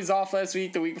 I know he was off last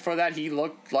week. The week before that, he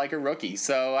looked like a rookie.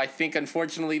 So I think,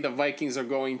 unfortunately, the Vikings are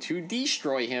going to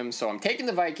destroy him. So I'm taking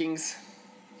the Vikings.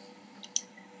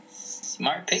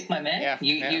 Smart pick, my man.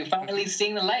 Yeah, You're finally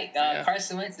seeing the light.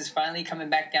 Carson Wentz is finally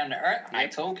coming back down to earth. Yep. I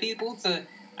told people to...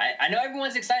 I know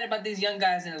everyone's excited about these young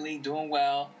guys in the league doing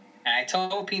well. And I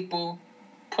told people...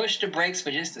 push the brakes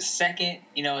for just a second.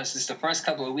 It's just the first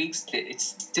couple of weeks. It's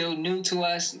still new to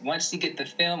us. Once you get the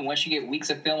film, once you get weeks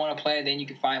of film on a player, then you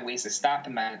can find ways to stop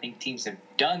him. I think teams have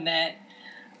done that.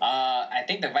 I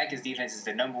think the Vikings defense is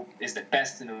the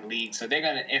best in the league. So they're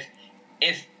gonna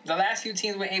if the last few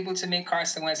teams were able to make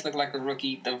Carson Wentz look like a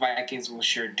rookie, the Vikings will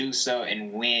sure do so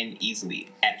and win easily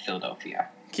at Philadelphia.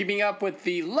 Keeping up with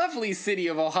the lovely city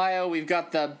of Ohio, we've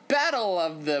got the battle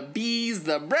of the Bees,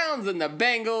 the Browns, and the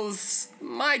Bengals.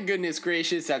 My goodness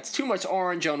gracious, that's too much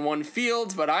orange on one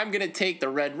field, but I'm going to take the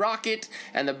Red Rocket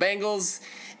and the Bengals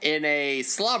in a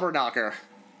slobber knocker.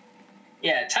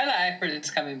 Yeah, Tyler Eifert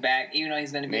is coming back, even though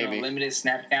he's going to be on a limited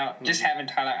snap count. Mm-hmm. Just having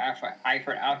Tyler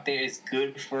Eifert out there is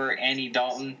good for Andy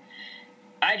Dalton.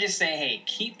 I just say, hey,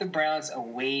 keep the Browns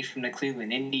away from the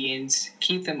Cleveland Indians.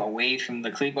 Keep them away from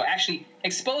the Cleveland. Actually,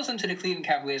 expose them to the Cleveland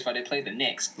Cavaliers while they play the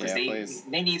Knicks. Because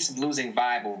they need some losing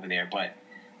vibe over there. But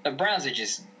the Browns are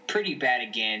just pretty bad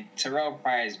again. Terrell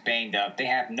Pryor is banged up. They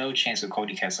have no chance with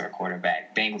Cody Kessler at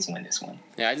quarterback. Bengals win this one.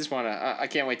 Yeah, I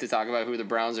can't wait to talk about who the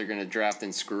Browns are going to draft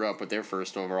and screw up with their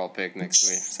first overall pick next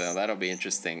week. So that'll be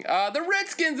interesting. The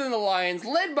Redskins and the Lions,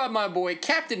 led by my boy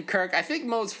Captain Kirk. I think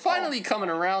Mo's finally coming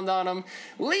around on him,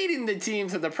 leading the team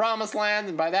to the promised land.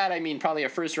 And by that, I mean probably a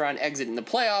first-round exit in the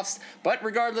playoffs. But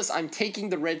regardless, I'm taking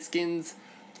the Redskins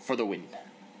for the win.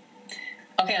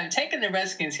 Okay, I'm taking the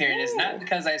Redskins here, and it's not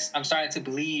because I'm starting to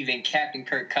believe in Captain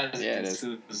Kirk Cousins,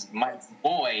 who's my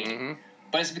boy,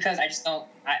 but it's because I just don't.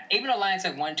 Even though Lions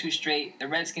have won 2 straight, the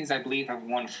Redskins, I believe, have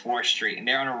won 4 straight, and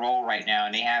they're on a roll right now,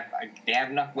 and they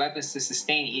have enough weapons to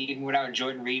sustain even without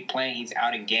Jordan Reed playing. He's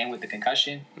out again with the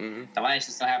concussion. Mm-hmm. The Lions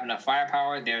just don't have enough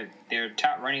firepower. Their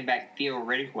top running back, Theo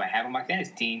Riddick, who I have on my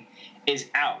fantasy team, is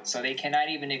out, so they cannot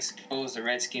even expose the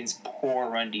Redskins' poor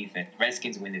run defense.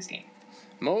 Redskins win this game.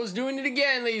 Mo's doing it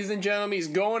again, ladies and gentlemen. He's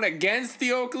going against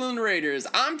the Oakland Raiders.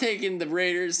 I'm taking the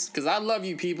Raiders because I love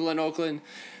you people in Oakland.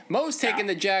 Mo's taking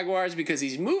the Jaguars because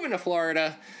he's moving to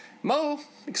Florida. Mo,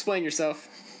 explain yourself.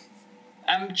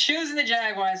 I'm choosing the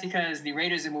Jaguars because the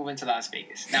Raiders are moving to Las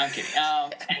Vegas. No, I'm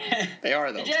kidding. They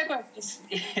are, though. The Jaguars,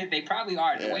 they probably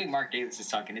are. The way Mark Davis is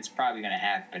talking, it's probably going to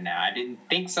happen now. I didn't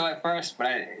think so at first, but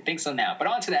I think so now. But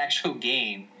on to the actual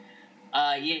game.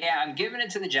 Yeah, I'm giving it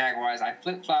to the Jaguars. I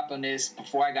flip-flopped on this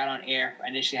before I got on air. I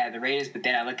initially had the Raiders, but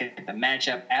then I look at the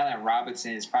matchup. Allen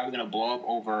Robinson is probably going to blow up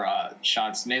over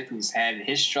Sean Smith, who's had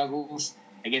his struggles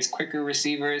against quicker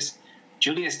receivers.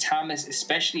 Julius Thomas,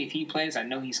 especially if he plays, I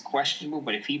know he's questionable,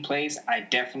 but if he plays, I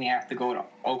definitely have to go to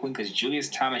Oakland because Julius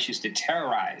Thomas used to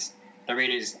terrorize the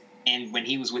Raiders when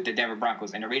he was with the Denver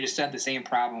Broncos. And the Raiders still have the same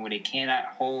problem where they cannot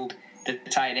hold the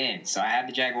tight end. So I have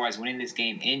the Jaguars winning this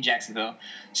game in Jacksonville.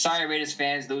 Sorry, Raiders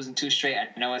fans, losing 2 straight. I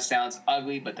know it sounds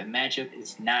ugly, but the matchup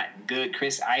is not good.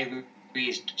 Chris Ivory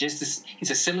is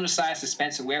he's a similar size to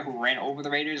Spencer Ware, who ran over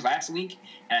the Raiders last week,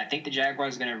 and I think the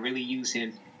Jaguars are going to really use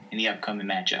him in the upcoming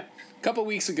matchup. A couple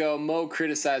weeks ago, Mo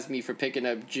criticized me for picking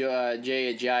up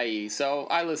Jay Ajayi, so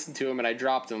I listened to him and I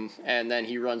dropped him, and then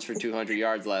he runs for 200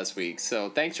 yards last week. So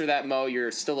thanks for that, Mo. You're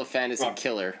still a fantasy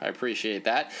killer. I appreciate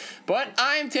that. But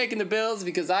I am taking the Bills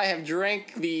because I have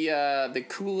drank the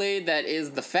Kool-Aid that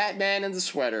is the fat man in the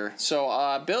sweater.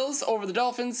 So Bills over the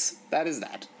Dolphins, that is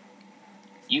that.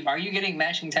 Are you getting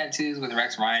matching tattoos with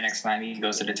Rex Ryan next time he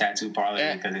goes to the tattoo parlor?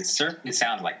 Yeah. Because it certainly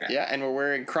sounds like that. Yeah, and we're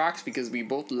wearing Crocs because we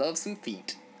both love some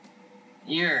feet.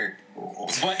 But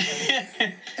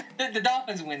the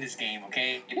Dolphins win this game,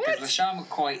 okay? Because LaShawn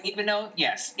McCoy, even though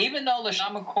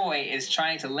LaShawn McCoy is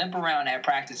trying to limp around at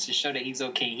practice to show that he's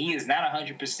okay, he is not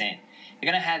 100%.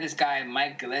 You're going to have this guy,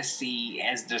 Mike Gillespie,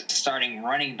 as the starting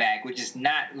running back, which is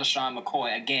not LaShawn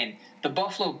McCoy. Again, the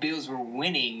Buffalo Bills were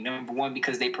winning, number one,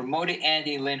 because they promoted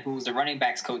Andy Lynn, who was the running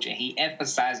backs coach, and he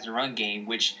emphasized the run game,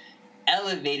 which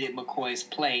elevated McCoy's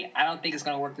play. I don't think it's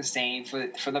going to work the same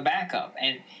for the backup.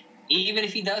 And even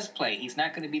if he does play, he's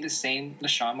not going to be the same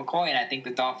LaShawn McCoy. And I think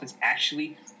the Dolphins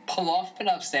actually pull off an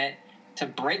upset to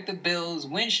break the Bills'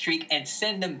 win streak and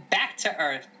send them back to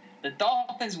earth. The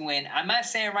Dolphins win. I'm not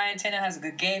saying Ryan Tannehill has a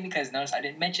good game because notice I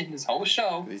didn't mention this whole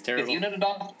show. He's terrible. Because even though the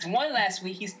Dolphins won last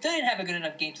week, he still didn't have a good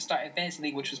enough game to start in Fantasy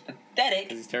League, which was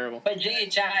pathetic. He's terrible. But Jay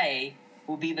Ajayi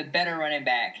will be the better running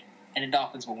back, and the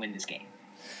Dolphins will win this game.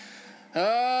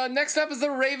 Next up is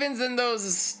the Ravens and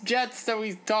those Jets that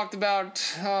we talked about.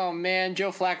 Oh, man,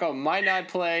 Joe Flacco might not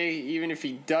play. Even if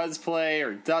he does play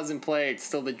or doesn't play, it's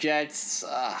still the Jets.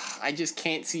 I just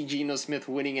can't see Geno Smith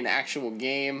winning an actual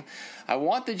game. I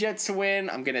want the Jets to win.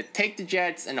 I'm going to take the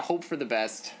Jets and hope for the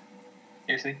best.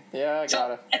 Seriously? Yeah, I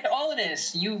gotta. So, after all of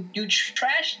this, you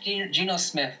trashed Geno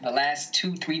Smith the last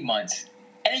 2-3 months.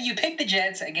 And then you pick the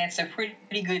Jets against a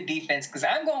pretty good defense because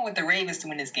I'm going with the Ravens to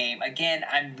win this game. Again,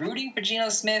 I'm rooting for Geno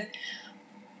Smith,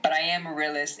 but I am a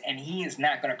realist, and he is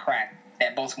not going to crack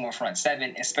that Baltimore front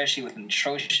seven, especially with an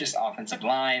atrocious offensive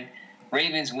line.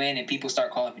 Ravens win, and people start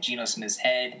calling for Geno Smith's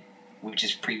head, which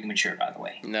is premature, by the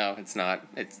way. No, it's not.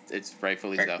 It's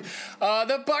rightfully so.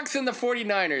 The Bucs and the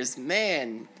 49ers.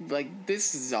 Man,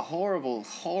 this is a horrible,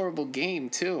 horrible game,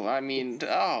 too. I mean,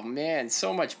 oh, man,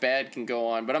 so much bad can go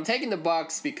on. But I'm taking the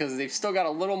Bucs because they've still got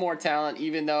a little more talent,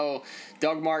 even though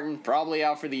Doug Martin probably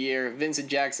out for the year. Vincent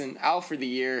Jackson out for the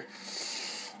year.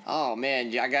 Oh,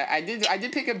 man, I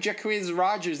did pick up Jacquizz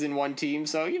Rodgers in one team,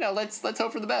 so, let's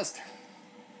hope for the best.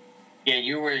 Yeah,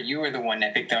 you were the one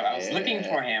that picked up. I was looking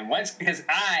for him once because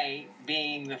I,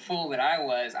 being the fool that I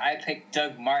was, I picked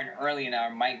Doug Martin early in our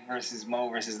Mike versus Mo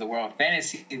versus the World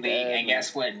Fantasy League, and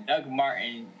guess what? Doug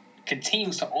Martin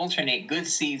continues to alternate good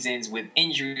seasons with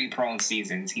injury-prone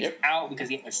seasons. He's out because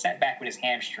he had a setback with his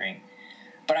hamstring.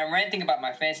 But I'm ranting about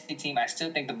my fantasy team. I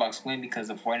still think the Bucs win because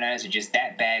the 49ers are just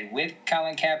that bad with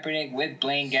Colin Kaepernick, with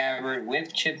Blaine Gabbert,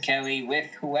 with Chip Kelly, with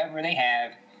whoever they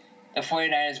have. The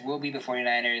 49ers will be the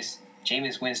 49ers.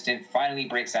 Jameis Winston finally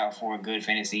breaks out for a good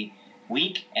fantasy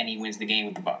week, and he wins the game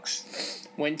with the Bucs.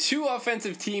 When two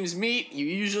offensive teams meet, you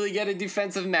usually get a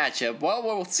defensive matchup. Well,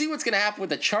 we'll see what's going to happen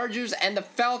with the Chargers and the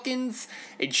Falcons.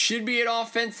 It should be an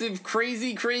offensive,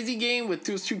 crazy, crazy game with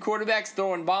two quarterbacks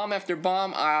throwing bomb after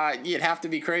bomb. You'd have to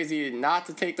be crazy not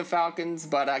to take the Falcons,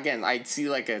 but again, I'd see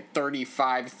like a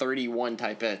 35-31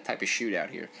 type of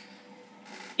shootout here.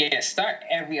 Yeah, start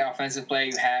every offensive player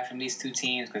you have from these two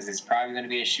teams because it's probably going to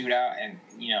be a shootout. And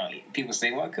people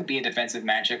say, well, it could be a defensive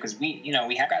matchup because we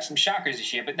have got some shockers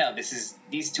this year. But no,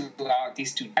 these two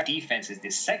defenses,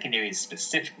 this secondary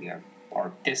specifically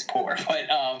are piss poor.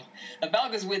 But the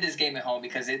Falcons win this game at home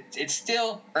because it's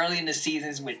still early in the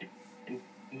seasons,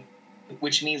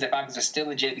 which means the Falcons are still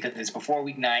legit because it's before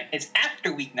Week 9. It's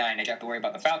after Week 9 that you have to worry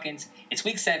about the Falcons. It's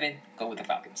Week 7. Go with the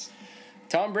Falcons.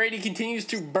 Tom Brady continues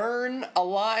to burn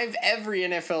alive every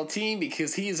NFL team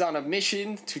because he is on a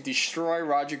mission to destroy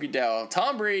Roger Goodell.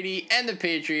 Tom Brady and the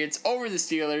Patriots over the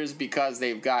Steelers because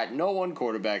they've got no one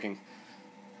quarterbacking.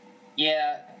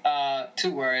 Yeah,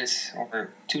 2 words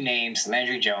or 2 names.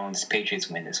 Landry Jones. Patriots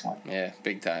win this one. Yeah,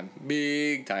 big time.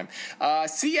 Big time.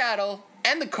 Seattle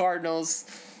and the Cardinals.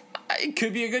 It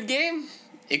could be a good game.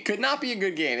 It could not be a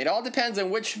good game. It all depends on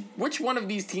which one of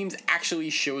these teams actually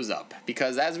shows up.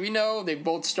 Because as we know, they've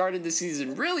both started the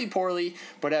season really poorly,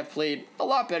 but have played a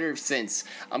lot better since.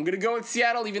 I'm going to go with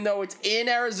Seattle, even though it's in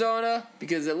Arizona,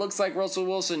 because it looks like Russell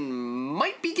Wilson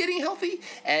might be getting healthy,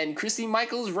 and Christy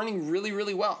Michael is running really,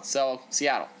 really well. So,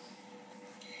 Seattle.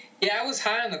 Yeah, I was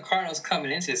high on the Cardinals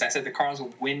coming into this. I said the Cardinals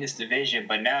would win this division,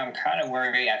 but now I'm kind of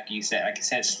worried after you said, like I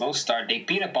said, slow start. They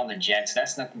beat up on the Jets.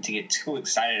 That's nothing to get too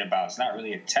excited about. It's not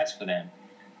really a test for them.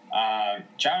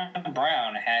 John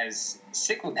Brown has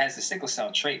the sickle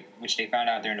cell trait, which they found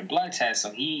out during the blood test, so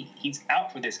he's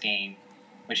out for this game,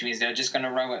 which means they're just going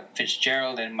to run with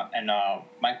Fitzgerald and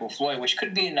Michael Floyd, which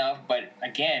could be enough. But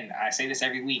again, I say this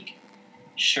every week.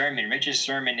 Richard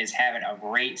Sherman is having a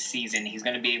great season. He's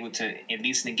going to be able to at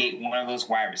least negate one of those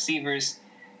wide receivers.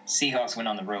 Seahawks win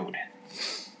on the road.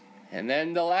 And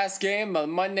then the last game, a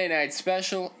Monday night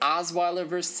special, Osweiler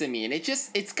versus Simeon.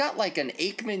 It's got like an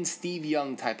Aikman, Steve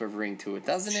Young type of ring to it,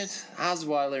 doesn't it?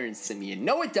 Osweiler and Simeon.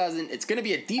 No, it doesn't. It's going to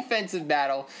be a defensive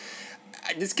battle.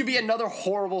 This could be another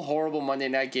horrible, horrible Monday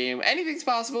night game. Anything's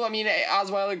possible. I mean,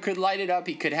 Osweiler could light it up.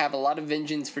 He could have a lot of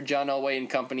vengeance for John Elway and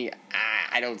company.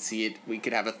 I don't see it. We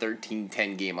could have a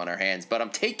 13-10 game on our hands. But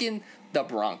I'm taking the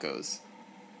Broncos.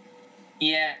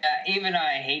 Yeah, even though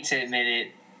I hate to admit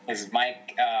it, as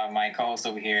Mike, my co-host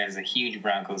over here, is a huge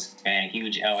Broncos fan, a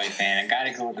huge Elway fan. I got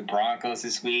to go with the Broncos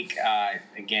this week.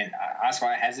 Again,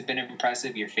 Osweiler hasn't been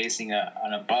impressive. You're facing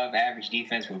an above-average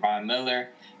defense with Von Miller,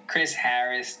 Chris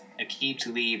Harris, Aqib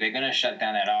Talib. They're going to shut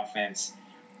down that offense.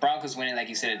 Broncos winning, like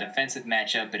you said, a defensive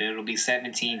matchup, but it'll be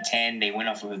 17-10. They win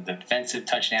off of a defensive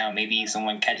touchdown. Maybe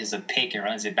someone catches a pick and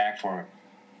runs it back for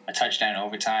a touchdown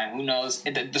overtime. Who knows?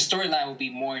 The storyline will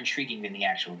be more intriguing than the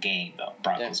actual game, though.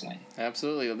 Broncos win.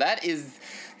 Absolutely. Well, that is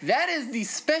the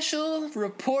special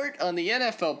report on the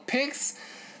NFL picks.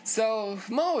 So,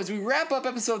 Mo, as we wrap up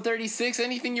episode 36,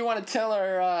 anything you want to tell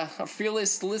our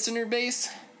fearless listener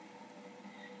base?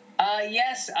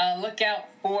 Yes, look out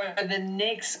for the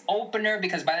Knicks opener,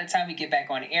 because by the time we get back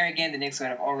on air again, the Knicks would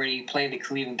have already played the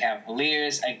Cleveland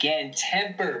Cavaliers. Again,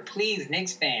 please,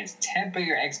 Knicks fans, temper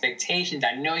your expectations.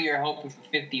 I know you're hoping for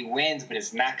 50 wins, but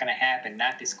it's not going to happen,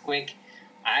 not this quick.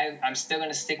 I'm still going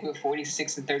to stick with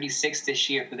 46-36 this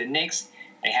year for the Knicks.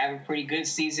 They have a pretty good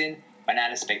season, but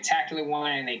not a spectacular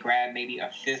one, and they grab maybe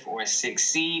a 5th or a 6th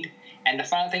seed. And the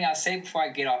final thing I'll say before I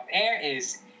get off air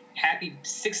is happy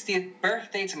 60th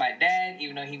birthday to my dad.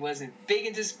 Even though he wasn't big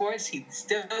into sports, he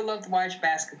still loved to watch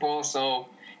basketball. So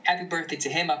happy birthday to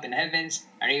him up in the heavens.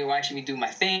 I know you're watching me do my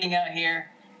thing out here.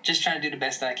 Just trying to do the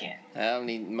best I can.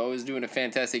 Mo is doing a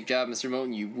fantastic job, Mr.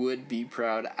 Moten. You would be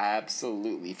proud,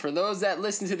 absolutely. For those that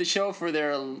listen to the show for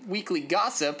their weekly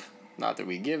gossip, not that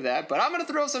we give that, but I'm going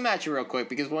to throw some at you real quick,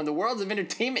 because when the worlds of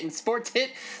entertainment and sports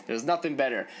hit, there's nothing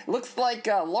better. It looks like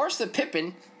Larsa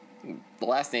Pippen, the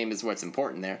last name is what's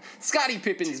important there, Scottie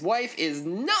Pippen's wife is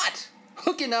not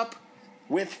hooking up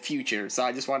with Future. So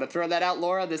I just want to throw that out,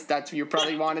 Laura. That's you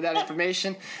probably wanted that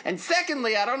information. And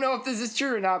secondly, I don't know if this is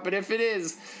true or not, but if it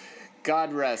is,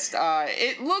 God rest.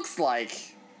 It looks like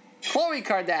Khloe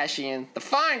Kardashian, the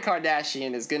fine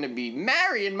Kardashian, is going to be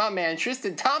marrying my man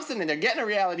Tristan Thompson, and they're getting a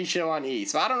reality show on E!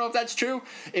 So I don't know if that's true.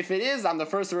 If it is, I'm the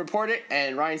first to report it,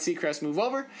 and Ryan Seacrest move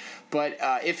over. But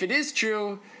if it is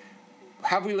true,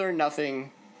 have we learned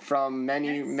nothing from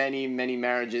many, many, many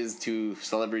marriages to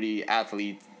celebrity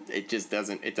athletes? It just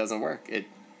doesn't work. You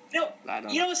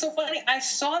know what's so funny? I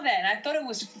saw that and I thought it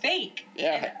was fake.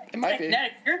 Yeah, it might be. Now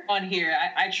that you're on here,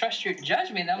 I trust your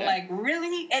judgment. I'm like,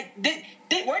 really?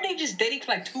 Weren't they just dating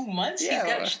for like 2 months?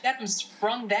 Yeah, He's got them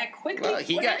sprung that quickly. Well,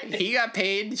 he got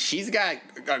paid. She's got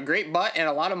a great butt and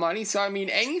a lot of money. So I mean,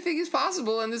 anything is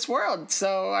possible in this world.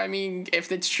 So I mean,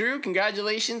 if it's true,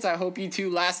 congratulations. I hope you two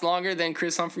last longer than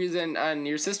Chris Humphries and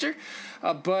your sister.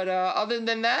 But other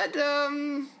than that,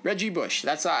 Reggie Bush.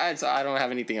 I don't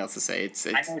have anything else to say. It's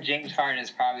I know James Harden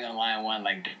is probably on line one.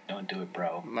 Like, don't do it,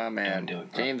 bro. My man, don't do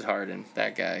it, bro. James Harden,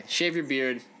 that guy. Shave your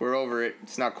beard. We're over it.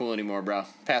 It's not cool anymore, bro.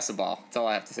 Pass the ball. That's all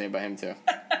I have to say about him too.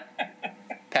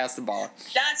 Pass the ball.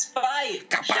 Shots fired.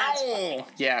 Kapow!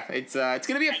 Yeah, it's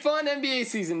gonna be a fun NBA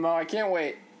season, Mo. I can't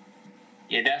wait.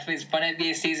 Yeah, definitely. It's a fun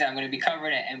NBA season. I'm going to be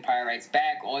covering it. Empire Writes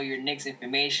Back. All your Knicks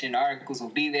information and articles will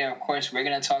be there. Of course, we're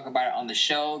going to talk about it on the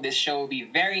show. This show will be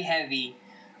very heavy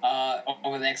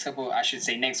over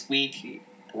the next week.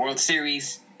 World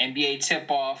Series, NBA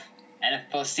tip-off,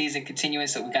 NFL season continuing.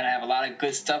 So we're going to have a lot of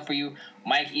good stuff for you.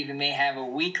 Mike even may have a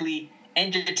weekly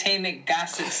entertainment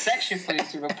gossip section for you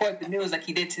to report the news like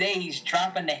he did today. He's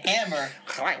dropping the hammer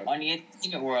on the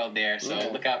entertainment world there,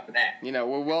 so look out for that. You know,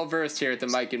 we're well versed here at the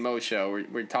Mike and Mo Show.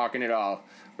 We're talking it all.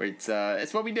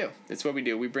 It's what we do. It's what we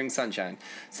do. We bring sunshine.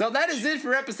 So that is it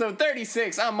for episode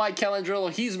 36. I'm Mike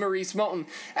Calandrillo. He's Maurice Moulton.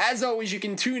 As always, you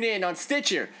can tune in on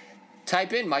Stitcher.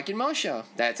 Type in Mike and Mo Show.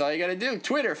 That's all you got to do.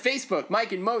 Twitter, Facebook,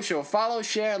 Mike and Mo Show. Follow,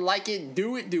 share, like it,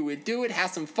 do it.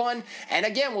 Have some fun. And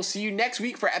again, we'll see you next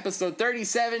week for episode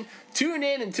 37. Tune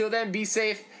in. Until then, be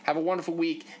safe. Have a wonderful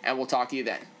week, and we'll talk to you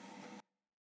then.